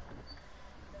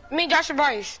 Me, Josh, and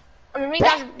Bryce. I mean,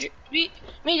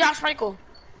 me, Josh, Michael.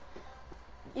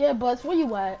 Yeah, Buzz, where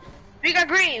you at? We got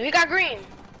green.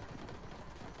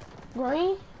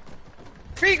 Green?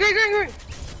 Green.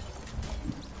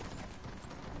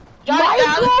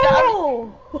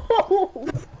 Michael!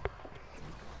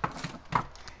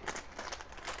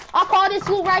 I'll call this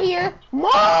loot right here.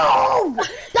 Move!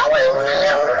 That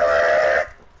was...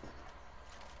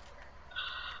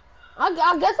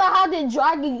 I guess I had the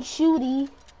dragon shooty.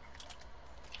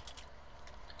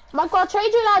 Michael, I'll trade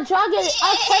you that dragon.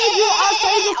 I'll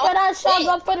trade you for that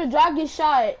shotgun for the dragon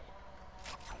shot.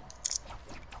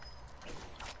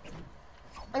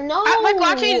 No, Michael,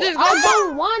 I'll trade you this. I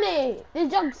don't want it.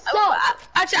 This junk sucks.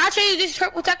 I'll trade you this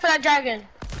purple tech for that dragon.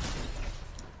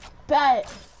 Bet.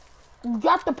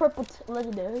 Drop the purple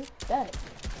legendary. Bet.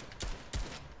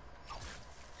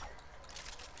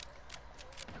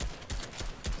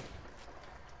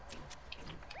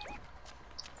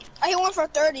 I hit one for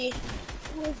 30.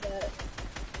 Who is that?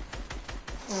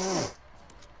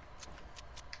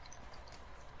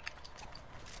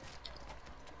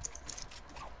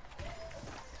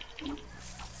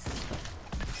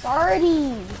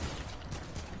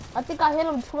 I think I hit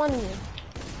him 20.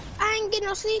 I ain't getting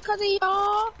no sleep cause of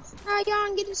y'all. Now y'all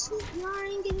ain't getting sleep. Y'all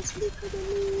ain't getting sleep cause of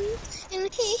me. And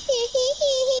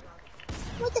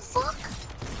what the fuck?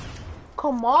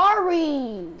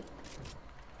 Kamari.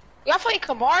 Y'all play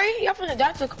Kamari? Y'all finna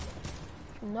die to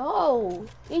No,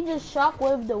 he just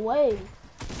shockwaved away.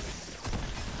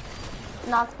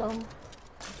 Knocked him.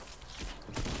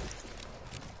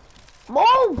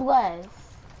 More bless.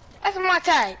 That's my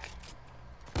tag.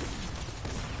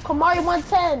 Kamari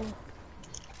 110.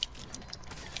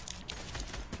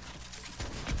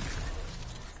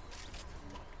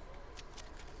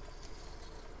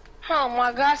 Oh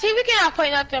my god, see we cannot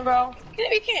play nothing, bro.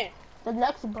 We can't. The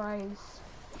next brace.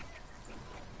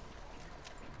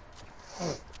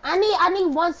 I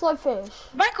need one swordfish.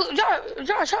 Michael,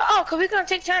 Josh, shut up, cause we gonna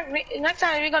take time. Next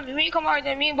time we gonna be me, Kamari,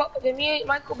 then me,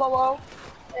 Michael, Bobo.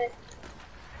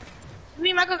 Me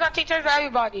and Michael gonna take turns for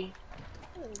everybody.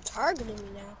 You're targeting me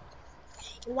now.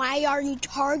 Why are you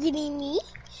targeting me?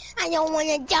 I don't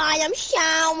wanna die, I'm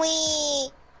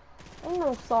sorry. I'm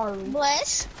no sorry.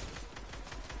 Bless.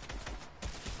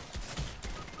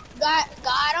 Got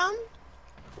him?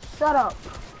 Shut up.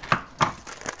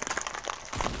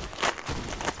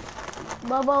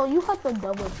 Bobo, you have to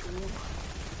double team.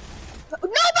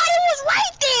 Nobody was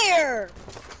right there!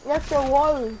 Yes, there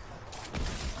was.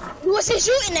 Who was he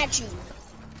shooting at you? It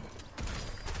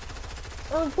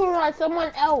was shooting like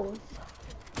someone else.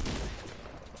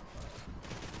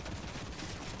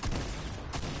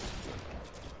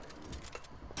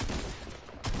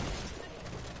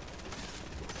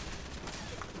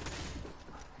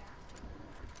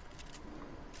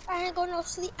 I ain't gonna no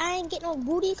sleep. I ain't get no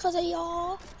booty cause of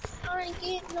y'all. I ain't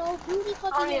get no booty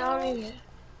cause of y'all.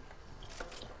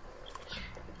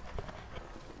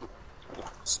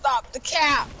 Stop the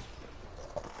cap.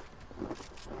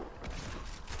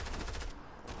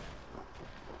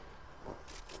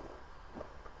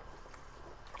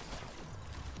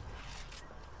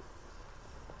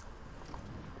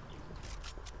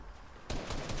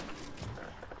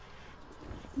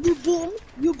 You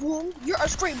boom, you're a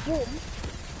straight boom.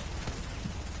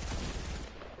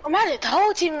 I'm at it, the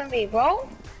whole team with me, bro.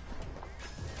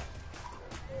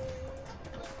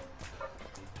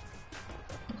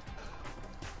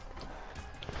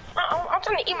 I'm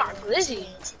trying to eat my glizzy.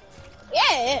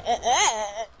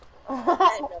 Yeah.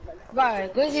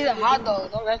 Right, glizzy's a hot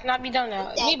dog. Don't, let's not be done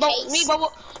now. Me,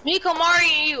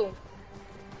 Kamari, and you.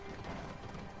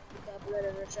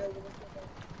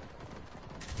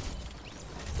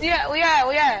 Yeah, we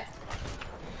are.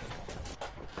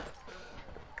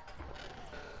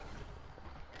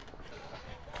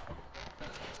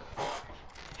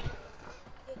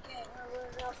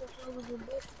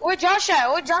 Where Josh at?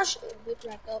 Where Josh?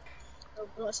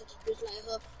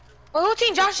 Well, who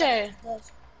team Josh at?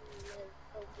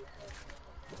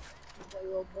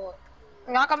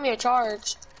 Not got me a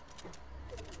charge.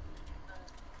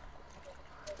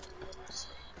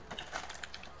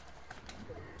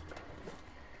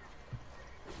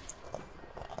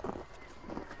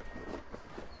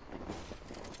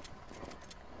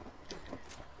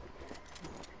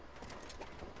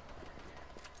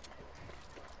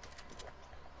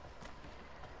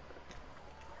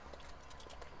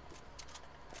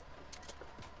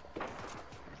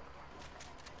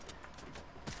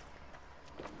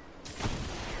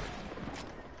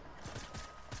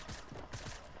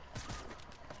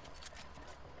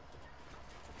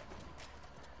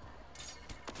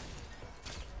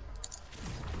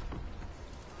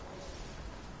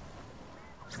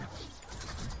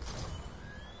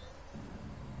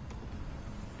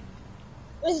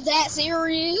 Is that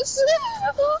serious?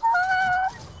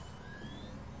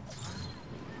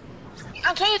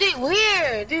 I'm telling you, they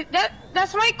weird. Dude,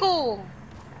 that's Michael.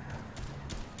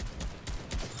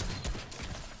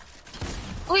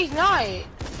 Oh, he's not.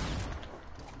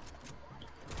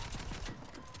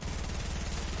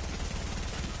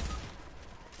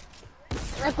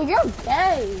 Michael, you're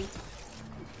gay.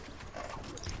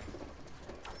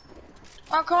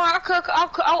 Oh, come on,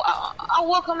 I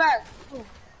will come back.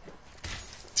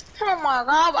 Oh my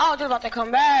god, I was just about to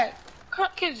come back.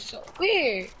 Kids are so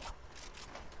weird.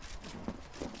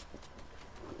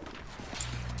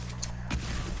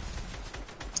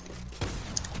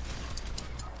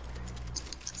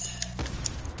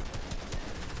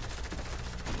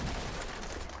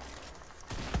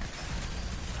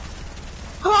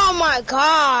 Oh my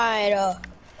god.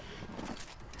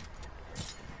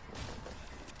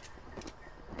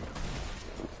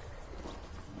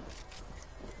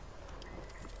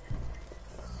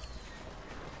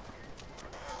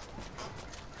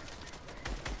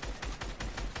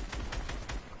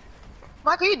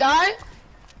 Michael, you died?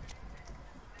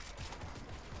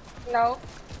 No.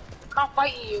 I'm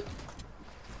fighting you.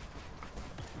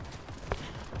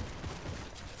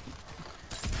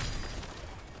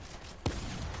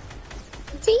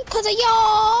 Because of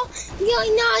y'all, you're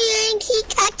annoying,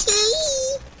 Kikaki.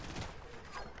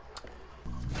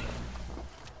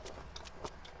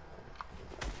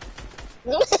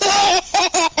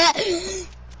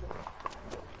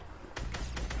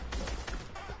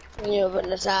 You know, but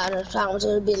the time was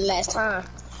a bit last time.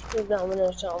 You've done with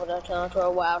this time for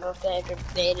a while, don't think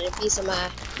they did a piece of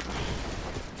mine.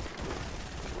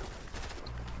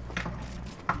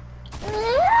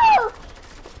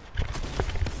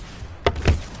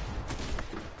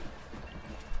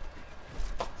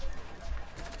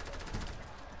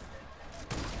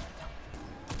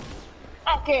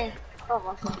 Okay. Oh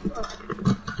my god.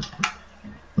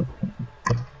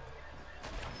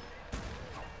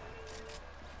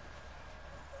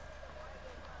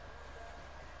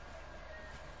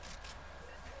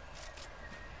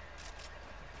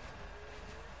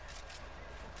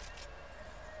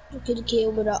 To the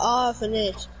kid with an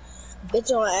orphanage.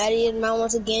 Bitch on Addy man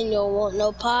once again, you don't want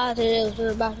no positives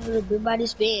about the big body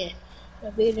spin.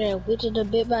 The big damn bitch of the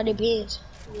big body pins.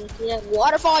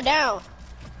 Water fall down.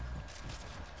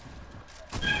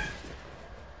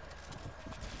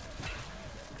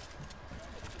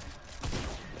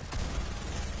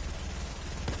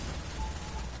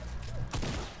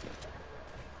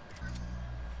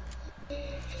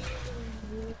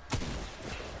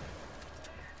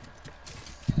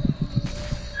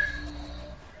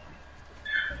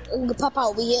 Pop out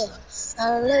over here.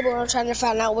 Label, I'm trying to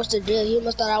find out what's the deal. You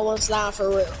must thought I wasn't slime for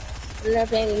real. And that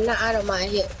thing is not out of my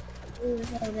hip. The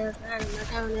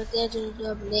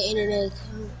internet.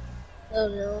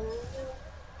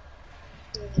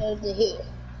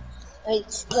 Hey,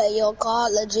 play your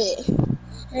card legit.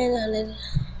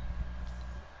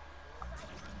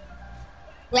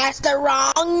 That's the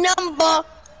wrong number.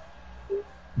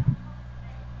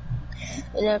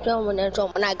 And I'm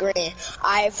talking not grand.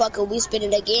 Alright, fuck it, we spin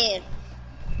it again.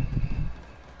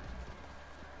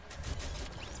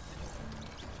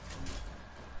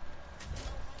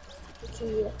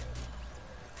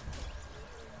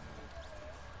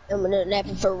 I'm gonna nap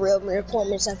it for real. I'm gonna pour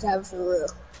me something have it for real.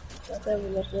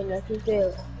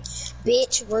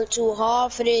 Bitch, work too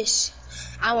hard for this.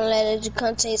 I'm gonna let it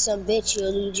contain some bitch.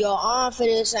 You'll lose your arm for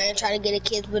this. I ain't trying to get a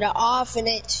kid with an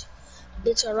orphanage.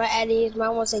 Bitch, I'm right at his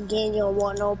mouth once again. You don't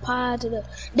want no positive.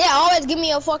 They always give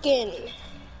me a fucking.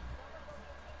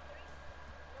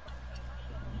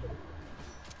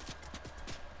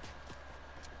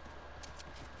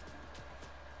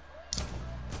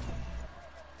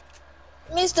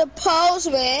 Mr.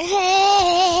 Postman,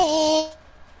 hey.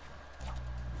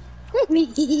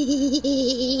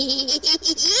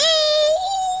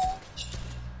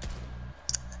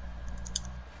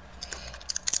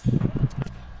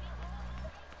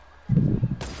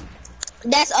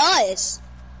 That's us.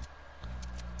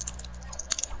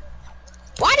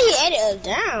 Why do you edit us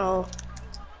down?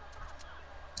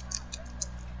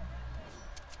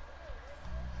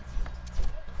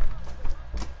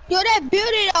 Yo, that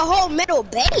building a whole metal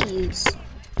base.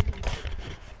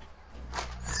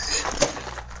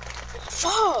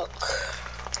 Fuck.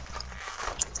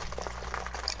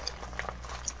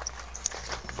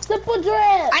 Simple drip.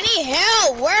 I need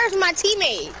help. Where's my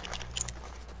teammate?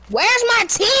 Where's my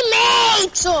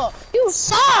teammate? You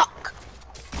suck.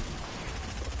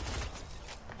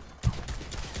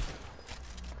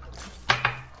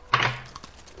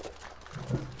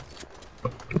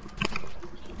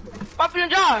 Popping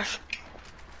Josh.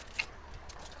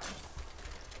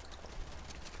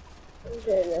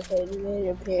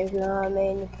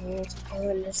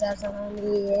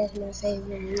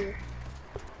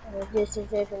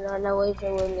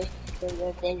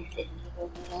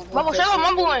 Bubble, shut up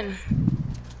mumbling.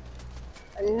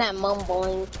 I'm not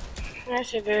mumbling.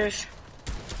 Yes, it is.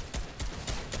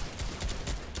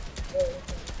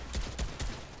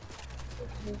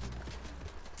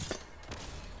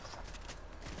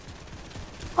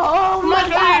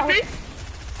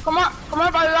 Come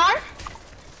on, brother.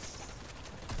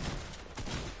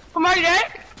 Come on,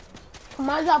 Jake. Come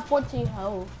on, got 14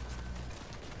 health.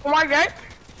 Come on, Jake.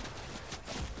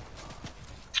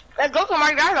 Let's go, come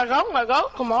on, guys. Let's go.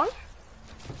 Come on.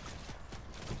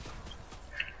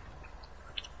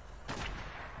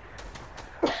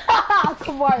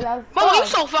 Come on, that's Bro, you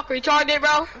so fucking retarded,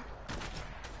 bro.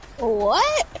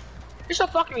 What? You're so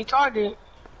fucking retarded.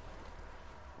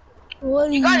 What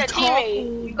are You got a talking?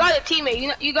 teammate. You got a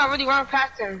teammate. You got really run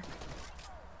past him.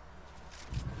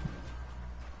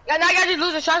 Yeah, now you guys just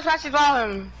lose the shots fast as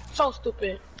well. So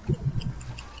stupid.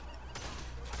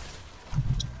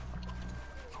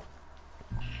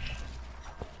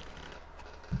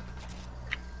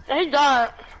 And he's done.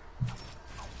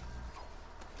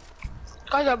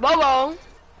 Cause of Bobo.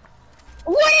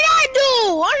 What did I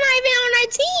do? I'm not even on that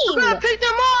You team. gotta pick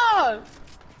them up.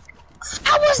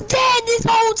 I was dead this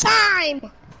whole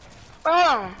time.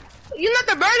 You not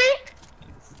the birdie?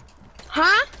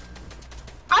 Huh?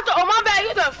 I thought, oh my bad,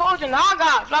 you the fortune. I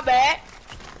got, my bad.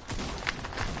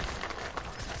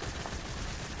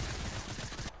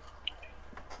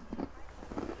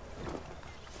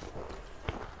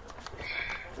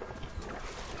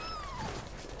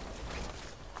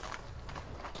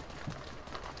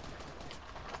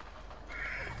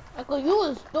 Echo, you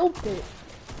was stupid.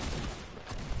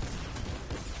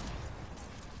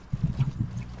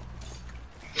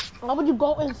 Why would you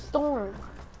go in storm?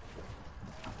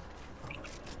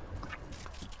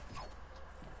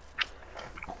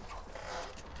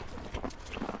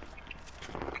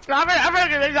 No, I better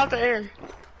get this out the air.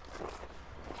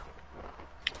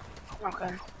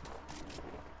 Okay.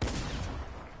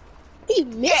 He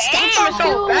missed Aim that is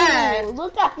so bad.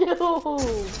 Look at you.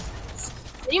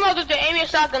 You must have to aim your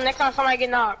shot the next time somebody get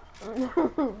knocked.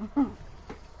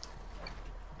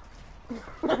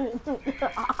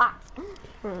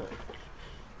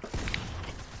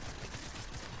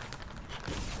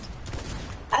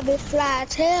 I've been fly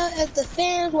tail at the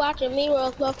fans watching me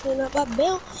roll fucking up my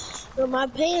belt. With my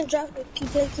pants dropping, keep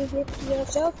taking it to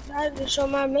yourself. I just show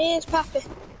my man's popping.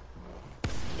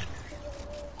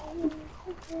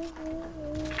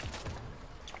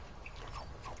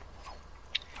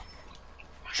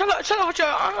 Shut up with your,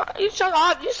 you shut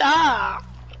up, you stop.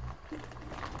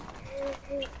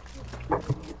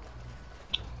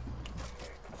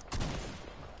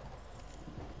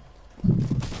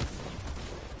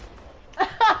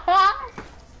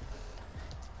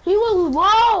 He was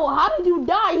low. How did you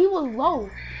die? He was low.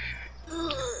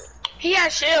 He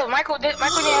had shield. Michael didn't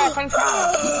have 25.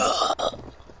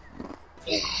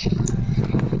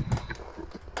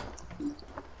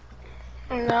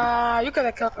 Nah, you could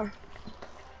have killed him.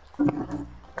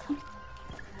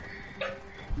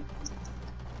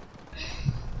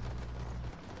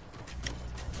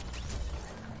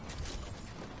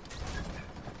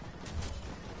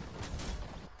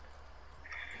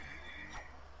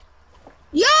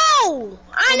 Yo!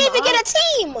 I didn't even get a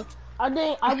team! I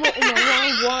went in the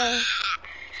wrong one.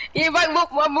 Yeah, but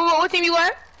what team you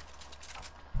at?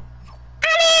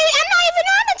 I'm not even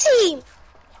on the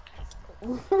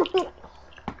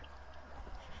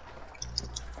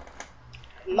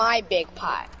team! My big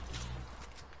pot.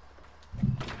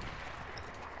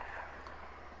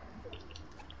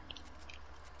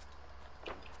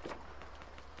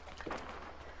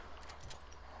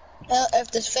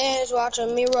 If the fans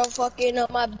watching me roll fucking up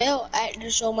my belt, I had to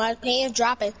show my pants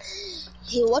dropping.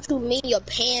 Hey, what do you mean your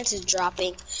pants is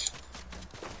dropping?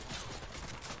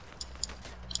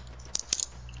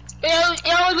 You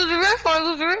don't lose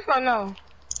the riff or no?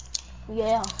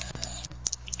 Yeah.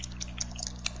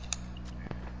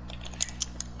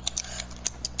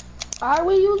 Are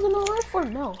we using a riff or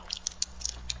no?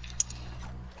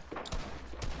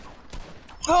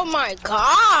 Oh my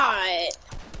god!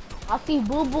 I see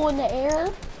Boo Boo in the air.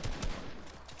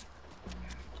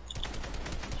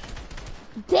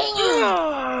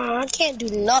 Damn! I can't do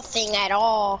nothing at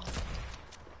all.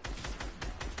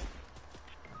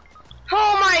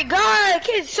 Oh my god,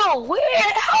 kid's so weird.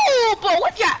 Oh, but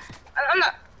what ya? I'm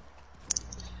not.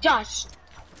 Josh.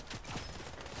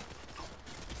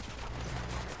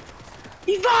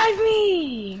 Revive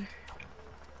me!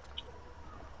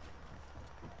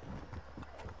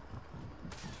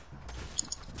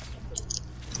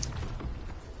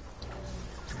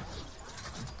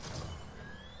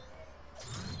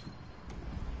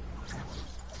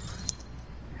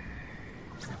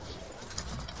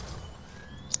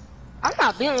 I'm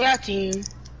not beating your team.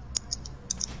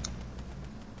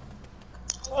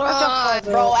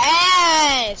 Bro,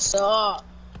 ass up.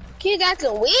 Kid's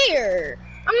acting weird.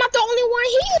 I'm not the only one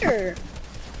here.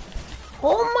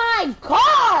 Oh my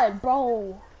god,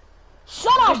 bro.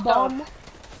 Shut up, bum.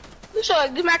 You sure?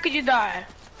 How could you die?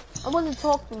 I wasn't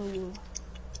talking to you.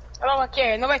 I don't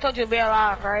care. Nobody told you to be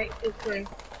alive, right? It's clear.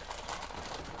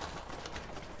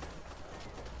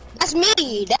 That's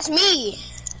me. That's me.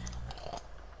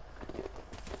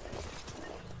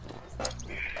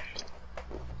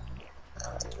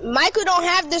 Michael don't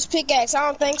have this pickaxe. I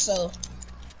don't think so.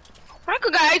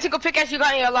 Michael got every single pickaxe you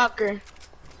got in your locker.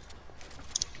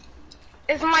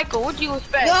 It's Michael. What do you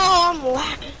expect? Yo, I'm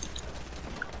lagging.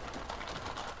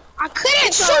 I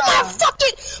couldn't shoot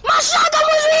my shotgun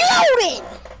was reloading.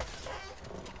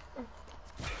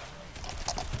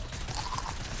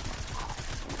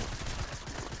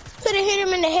 Could've hit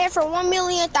him in the head for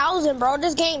 1,000,000, bro.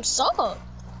 This game sucks.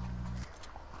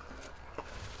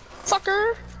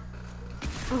 Fucker.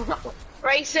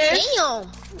 Racist.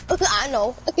 Damn. I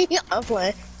know. I'm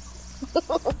playing. Shut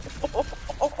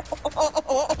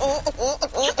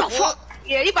the fuck.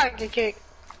 Yeah, you about to get kicked.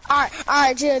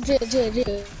 Alright, chill.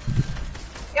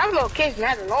 Y'all little kids,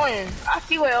 man, that's annoying. I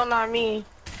see what L9 mean.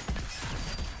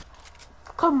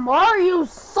 Kamari, you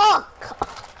suck.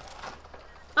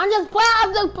 I'm just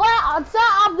playing.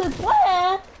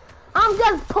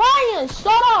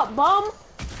 Shut up, bum.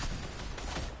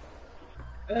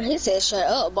 He said, shut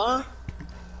up, boy.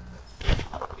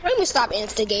 Let me stop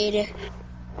instigating.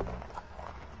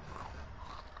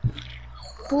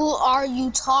 Who are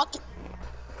you talking?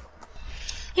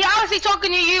 He obviously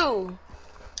talking to you.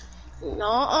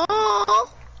 No.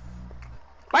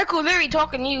 Michael literally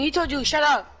talking to you. He told you, shut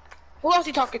up. Who else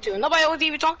he talking to? Nobody else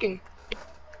even talking.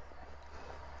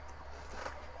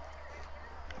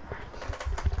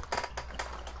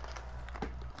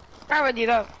 I already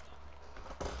up.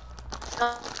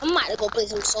 I might go play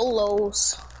some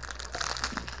solos.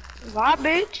 Why,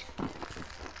 bitch?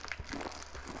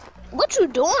 What you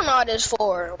doing all this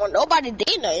for? When nobody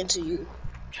did nothing to you.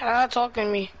 Try talking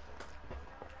to me.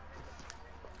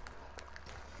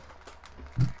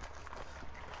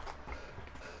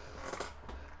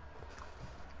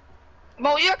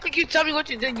 Bro, you act like you tell me what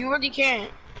to do. You really can't.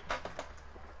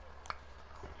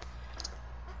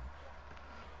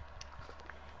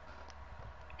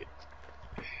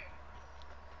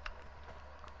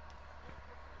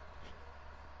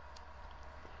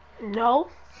 No.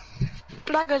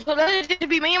 Like, so let it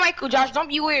be me and Michael, Josh. Don't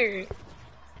be weird.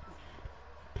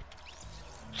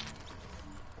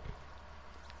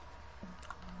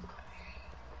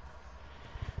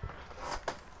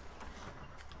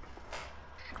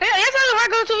 Hey, that's not the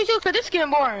regular 2v2 because this is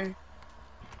getting boring.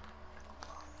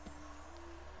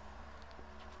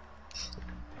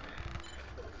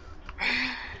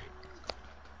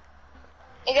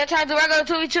 You gotta try to do regular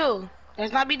 2v2.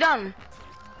 Let's not be dumb.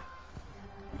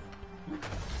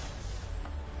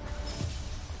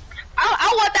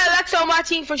 I want that Alexa on my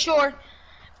team for sure.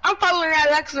 I'm following that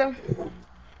Alexa.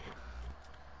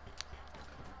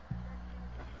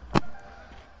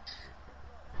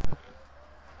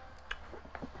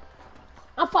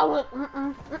 I'm following.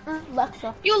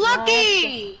 Alexa. You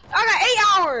lucky! I got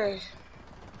 8 hours.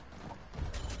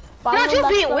 Follow No, you Alexa.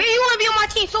 being weird. You want to be on my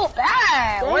team so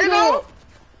bad. Dang Where to go? it.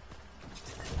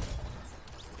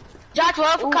 Josh, will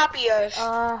help copy us.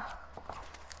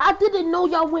 I didn't know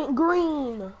y'all went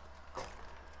green.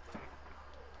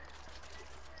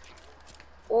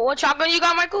 Well, what shotgun you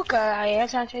got, Michael? Cause I am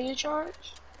trying to tell you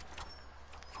charge.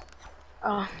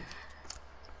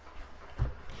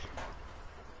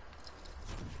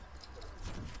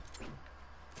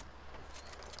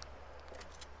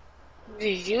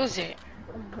 Just use it.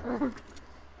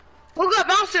 Who got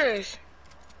bouncers?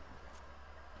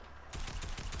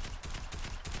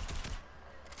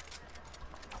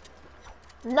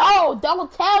 No,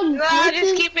 don't tell you. Nah,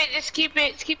 Just keep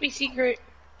it secret.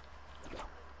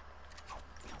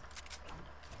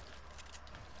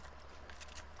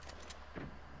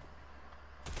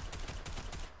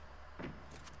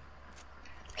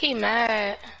 He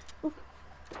mad.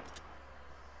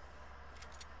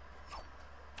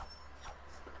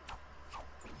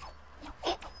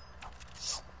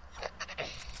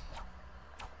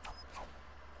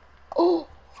 Oh.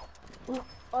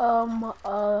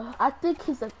 I think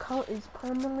his account is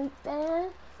permanently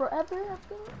banned forever. I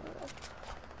think.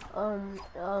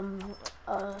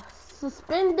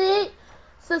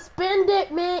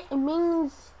 Suspended, man. It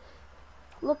means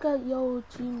look at your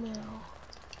Gmail.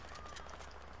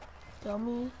 Tell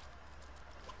me.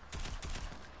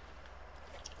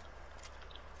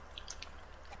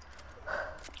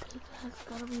 Page has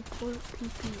gotta report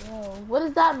PPL. What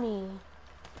does that mean?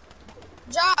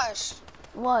 Josh,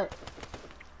 What?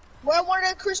 where were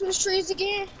the Christmas trees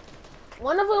again?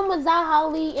 One of them was at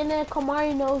Holly, and then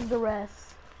Kamari knows the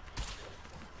rest.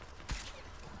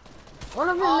 One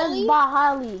of them Holly? is by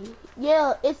Holly.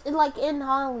 Yeah, it's like in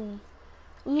Holly.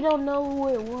 We don't know who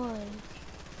it was.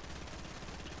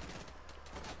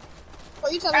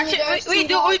 Are you telling me there's we two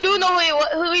do Hollies?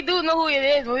 we do know who it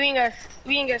is, but we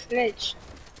ain't gonna snitch.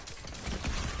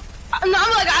 No,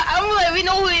 I'm like we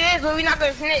know who it is, but we not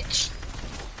gonna snitch.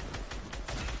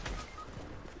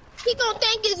 He gonna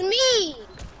think it's me.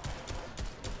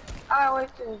 Alright, wait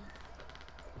till.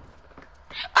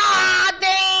 Ah,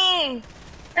 dang!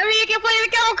 I mean, you can play the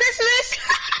game on Christmas.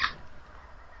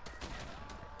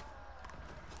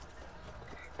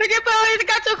 We can play the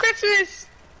game on Christmas.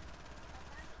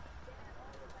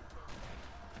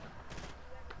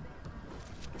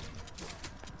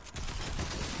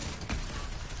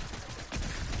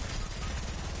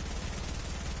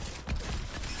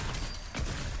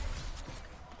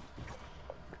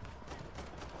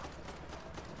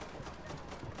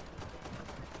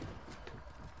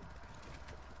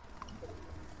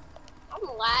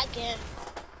 I'm lagging.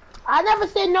 I never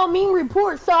said no mean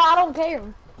report, so I don't care.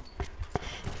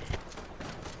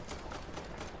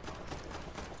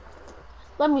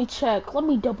 Let me check. Let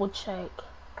me double check.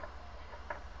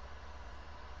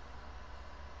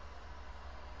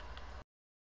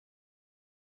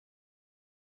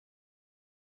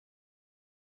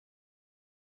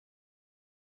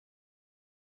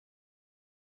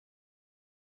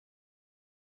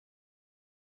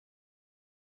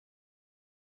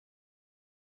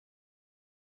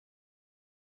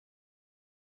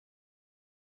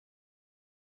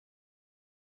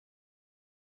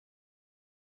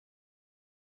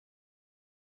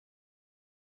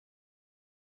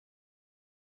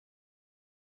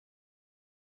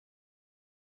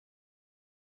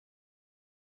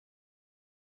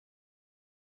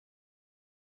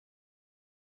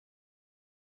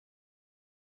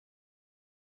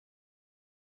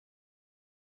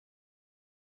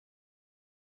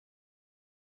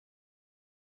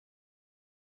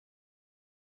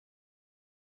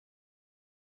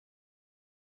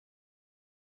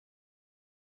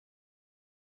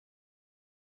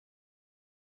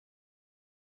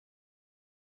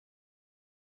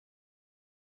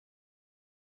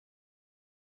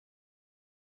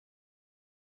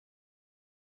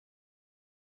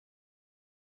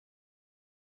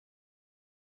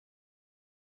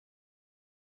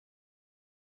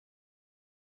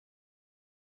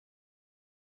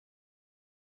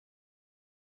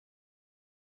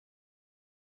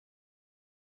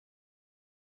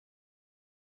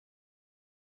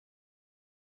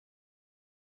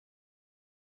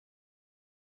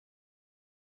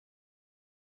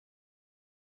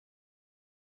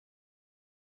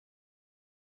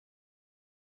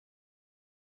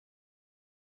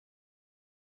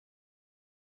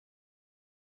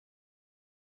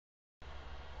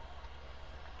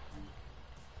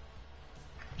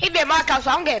 He been my account,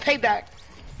 so I'm getting payback.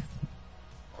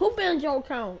 Who banned your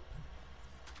account?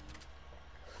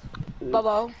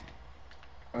 Bobo.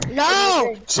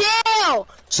 No, chill,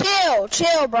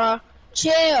 bro.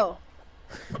 Chill.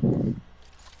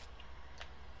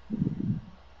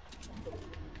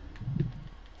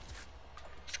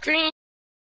 Screen.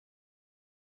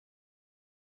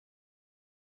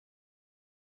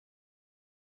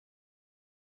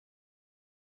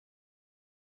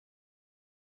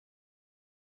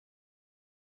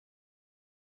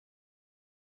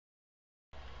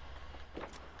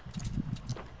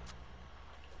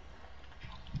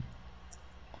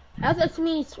 That's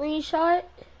me screenshot.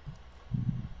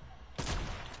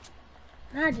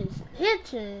 I just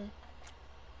itching.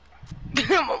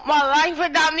 My life is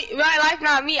not me. My life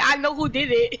not me. I know who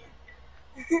did it.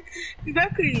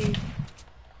 Exactly.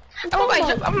 I'm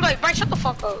like, Brian, shut the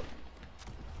fuck up.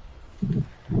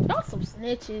 Y'all some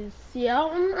snitches. Yeah,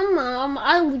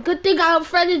 I'm good thing I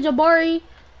unfriended Jabari.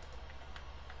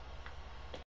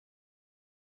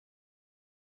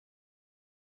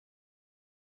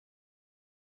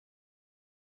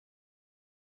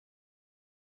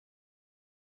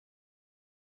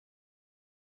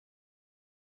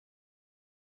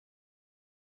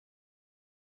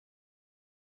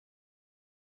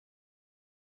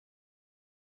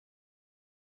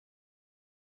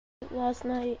 Last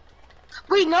night.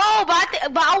 We know, but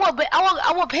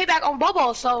I want payback on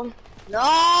Bobo. So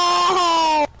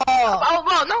No.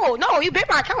 no, you bit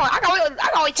my account. I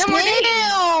got wait 10 more days.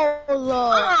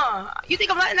 You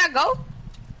think I'm letting that go?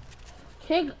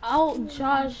 Kick out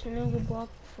Josh, nigga block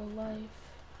for life.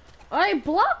 Alright,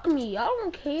 block me. I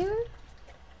don't care.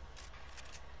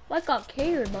 Like I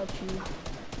care about you.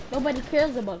 Nobody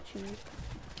cares about you.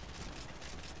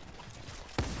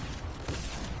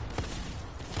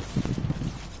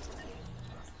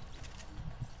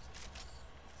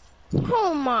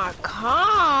 Oh my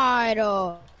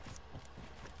god.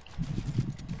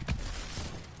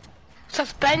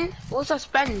 Suspend? What's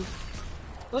suspend?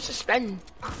 What's suspend?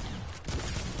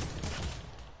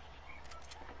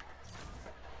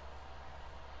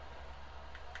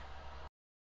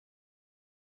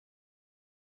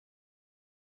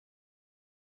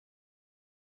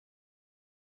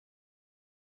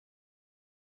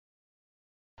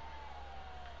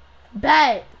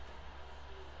 Bet.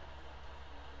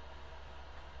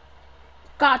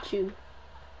 Got you.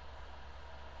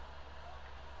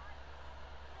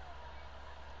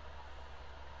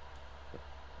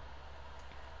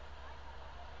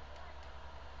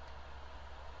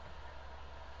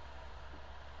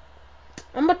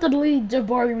 I'm about to delete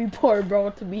Jabari report,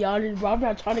 bro, to be honest, bro. I'm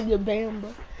not trying to get banned,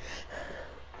 bro.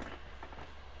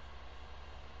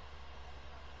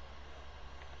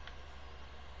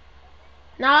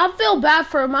 Now, I feel bad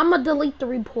for him. I'm gonna delete the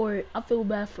report. I feel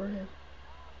bad for him.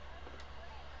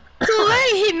 Too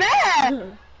late, he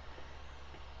mad!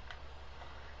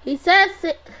 He says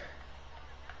it.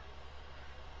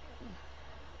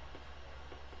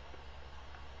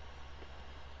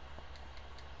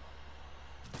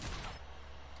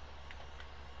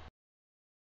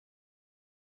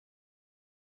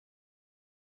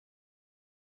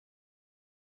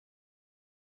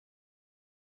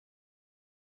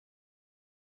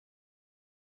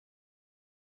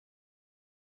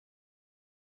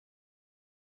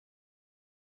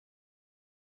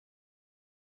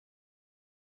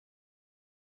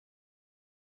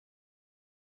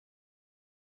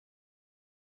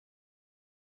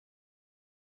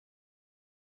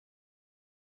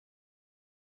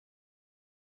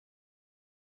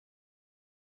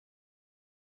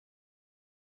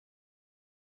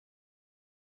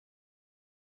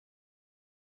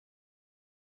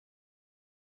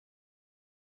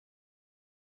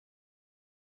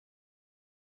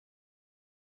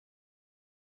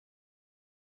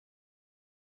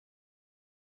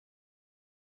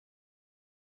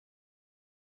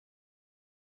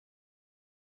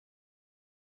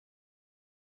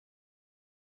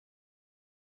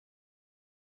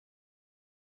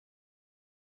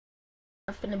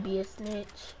 I'm finna be a snitch.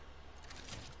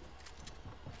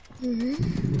 Mm-hmm.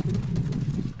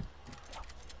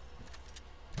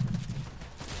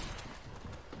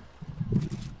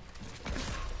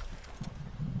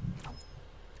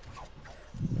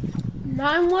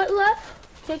 9 what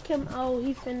left? Kick him. Oh,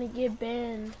 he finna get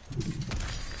banned.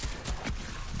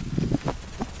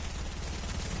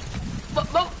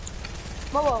 Bobo.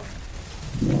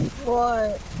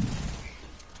 What?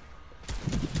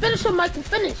 Finish him, Michael.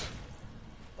 Finish.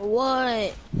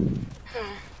 What? I'm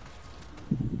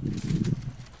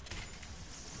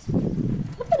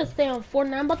gonna stay on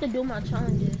Fortnite. I'm about to do my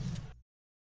challenges.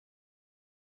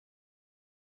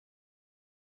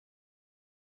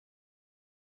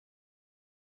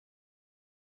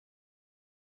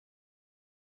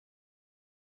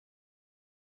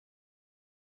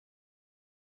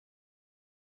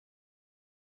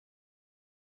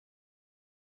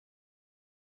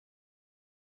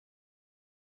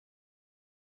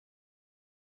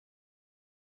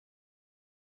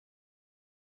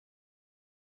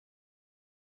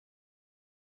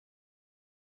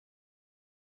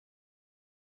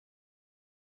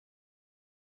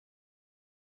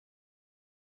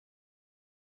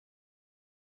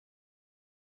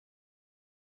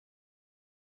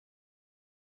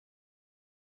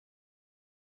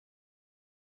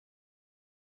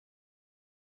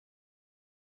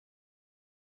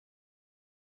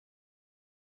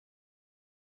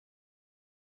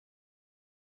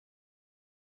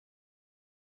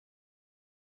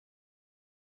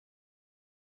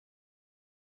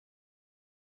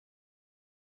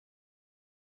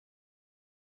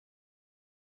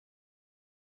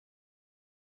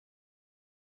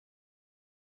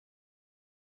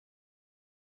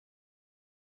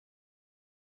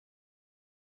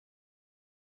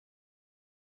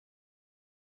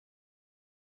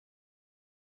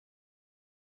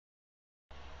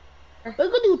 We're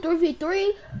gonna do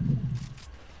 3v3.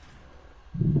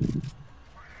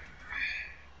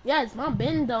 Yes, my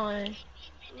been done.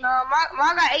 No,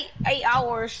 my got 8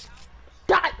 hours.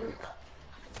 Die.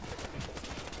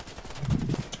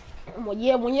 Well,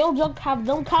 yeah, when you just have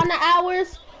them kind of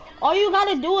hours, all you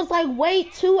gotta do is like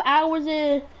wait 2 hours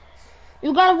and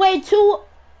you gotta wait 2.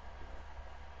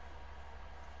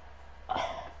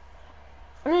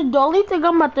 And the only thing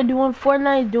I'm about to do in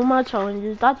Fortnite is do my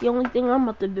challenges. That's the only thing I'm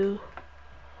about to do.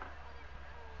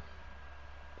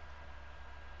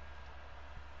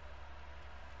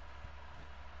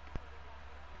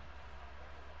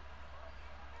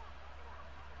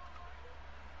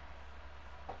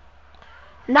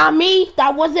 Not me.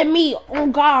 That wasn't me. Oh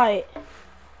God.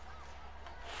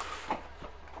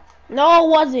 No, it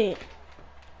wasn't.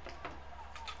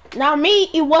 Not me.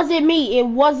 It wasn't me. It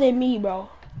wasn't me, bro.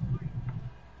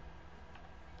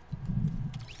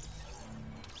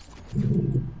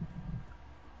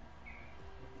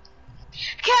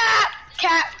 Cap.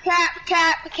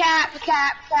 That's a cap.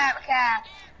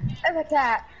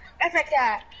 That's a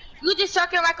cap. You just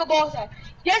sucking like a ball sack.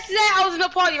 Yesterday I was in the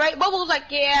party, right? Bubba was like,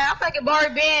 yeah, I feel like a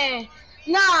Barbie band.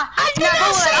 Nah, I did not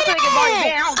Bubba, say I feel like a Barbie that.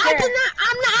 band. I don't I care. did not.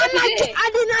 Yes, you did. I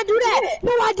did not do that.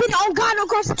 No, I didn't. Oh God, no,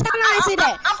 cross the counter. I didn't say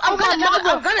that. I'm gonna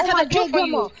tell the truth for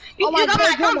you. You got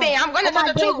my account band. I'm gonna tell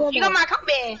the truth. You got my account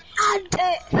band.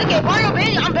 Look at Mario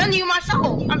band. I'm banning you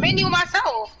myself. I'm banning you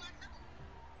myself.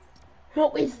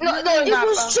 No, it's No, not. it's It not,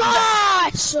 was bro.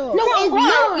 Josh. No, it's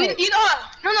not. You know,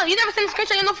 no, you never sent a screenshot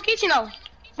of your notification though.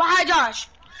 But hi, Josh.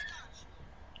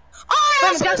 Oh,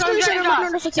 I'll send a Josh, screenshot of my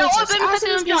notifications. I'll send I'll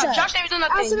send a screenshot. Josh ain't doing I'll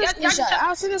nothing. send a screenshot.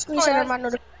 I'll send a screenshot of my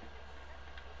notifications.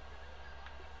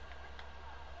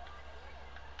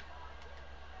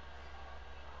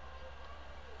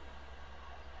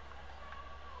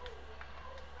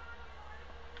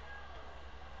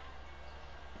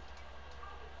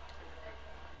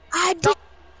 I did.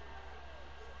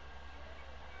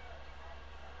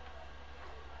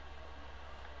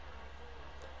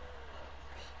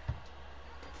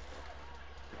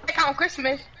 On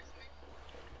Christmas.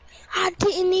 I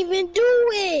didn't even do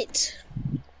it.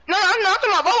 No, I'm not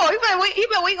talking about Bobo. He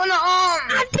been waiting on the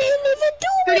I didn't even do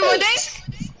 31 it. days.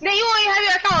 Then you only have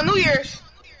your account on New Year's.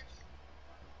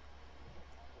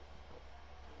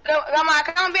 Got my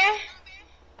account banned?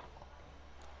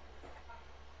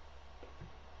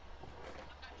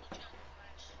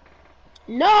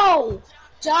 No.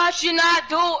 Josh, you not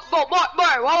do. Boy, why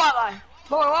lie?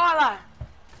 Boy, why lie?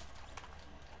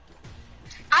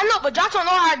 I know, but Josh don't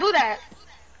know how to do that.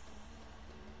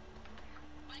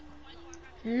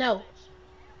 No.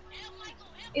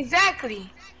 Exactly.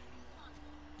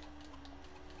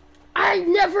 I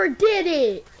never did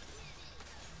it.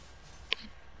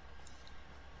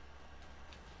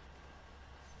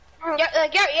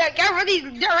 Get really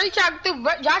trying to do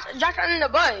Josh under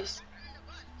the buzz.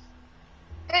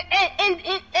 And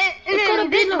It could have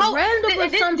been a random or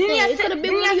something. It could have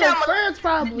been one of your friends,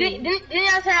 probably. Didn't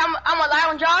I say I'm a lie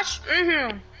on Josh?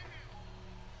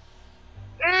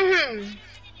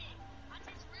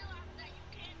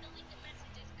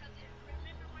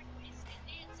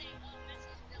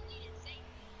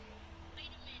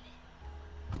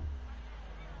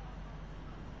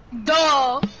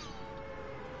 Duh.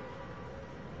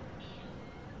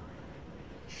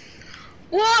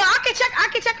 Well, I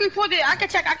can check before the, I can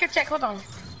check, hold on.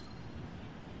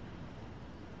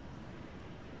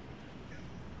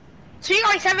 So you got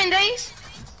like 7 days?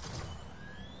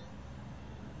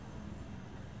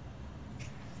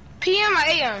 PM or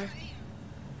AM?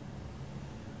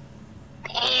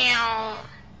 Damn.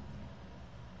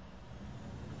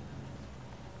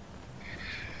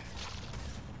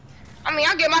 I mean,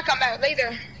 I'll get my comeback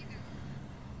later.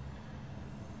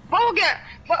 But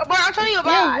I'm telling you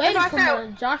about Wait for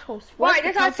my Josh Sports. Boy,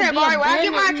 this what I said, boy. When I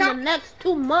get my account in the next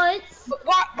 2 months. Boy,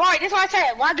 this what I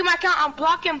said. When I get my account, I'm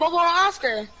blocking Bobo and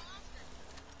Oscar.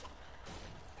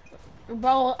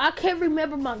 Bro, I can't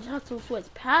remember my Johnson Sweat's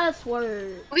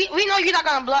password. We know you're not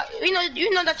gonna block. You know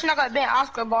that you're not gonna ban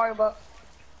Oscar, boy. But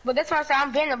that's why I said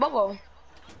I'm banning Bobo.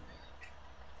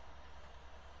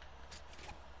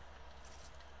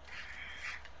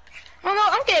 Oh no,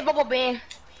 I'm getting Bobo banned.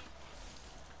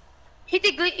 He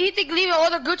think leaving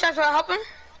all the good chats will help him?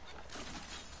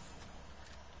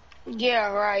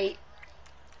 Yeah, right.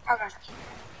 Okay.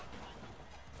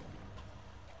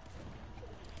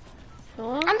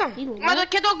 I'm done. My little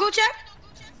kiddo good chat?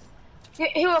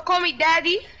 He will call me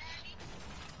daddy.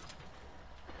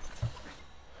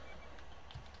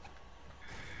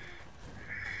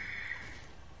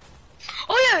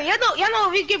 Oh yeah, y'all know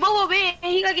if we get Bobo banned,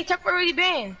 he gotta get temporarily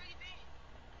banned.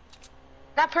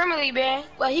 Not permanently banned,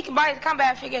 but he can buy his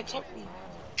combat if he get temporary.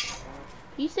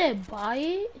 He said buy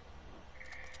it?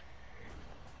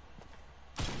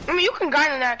 I mean, you can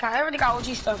grind on that account. I already got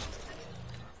OG stuff.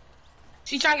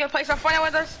 She trying to play some fun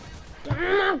with us? Oh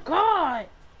my god!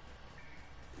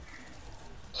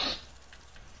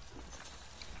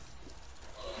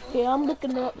 Yeah, I'm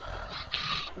looking up.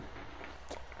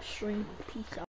 Stream. Peace out.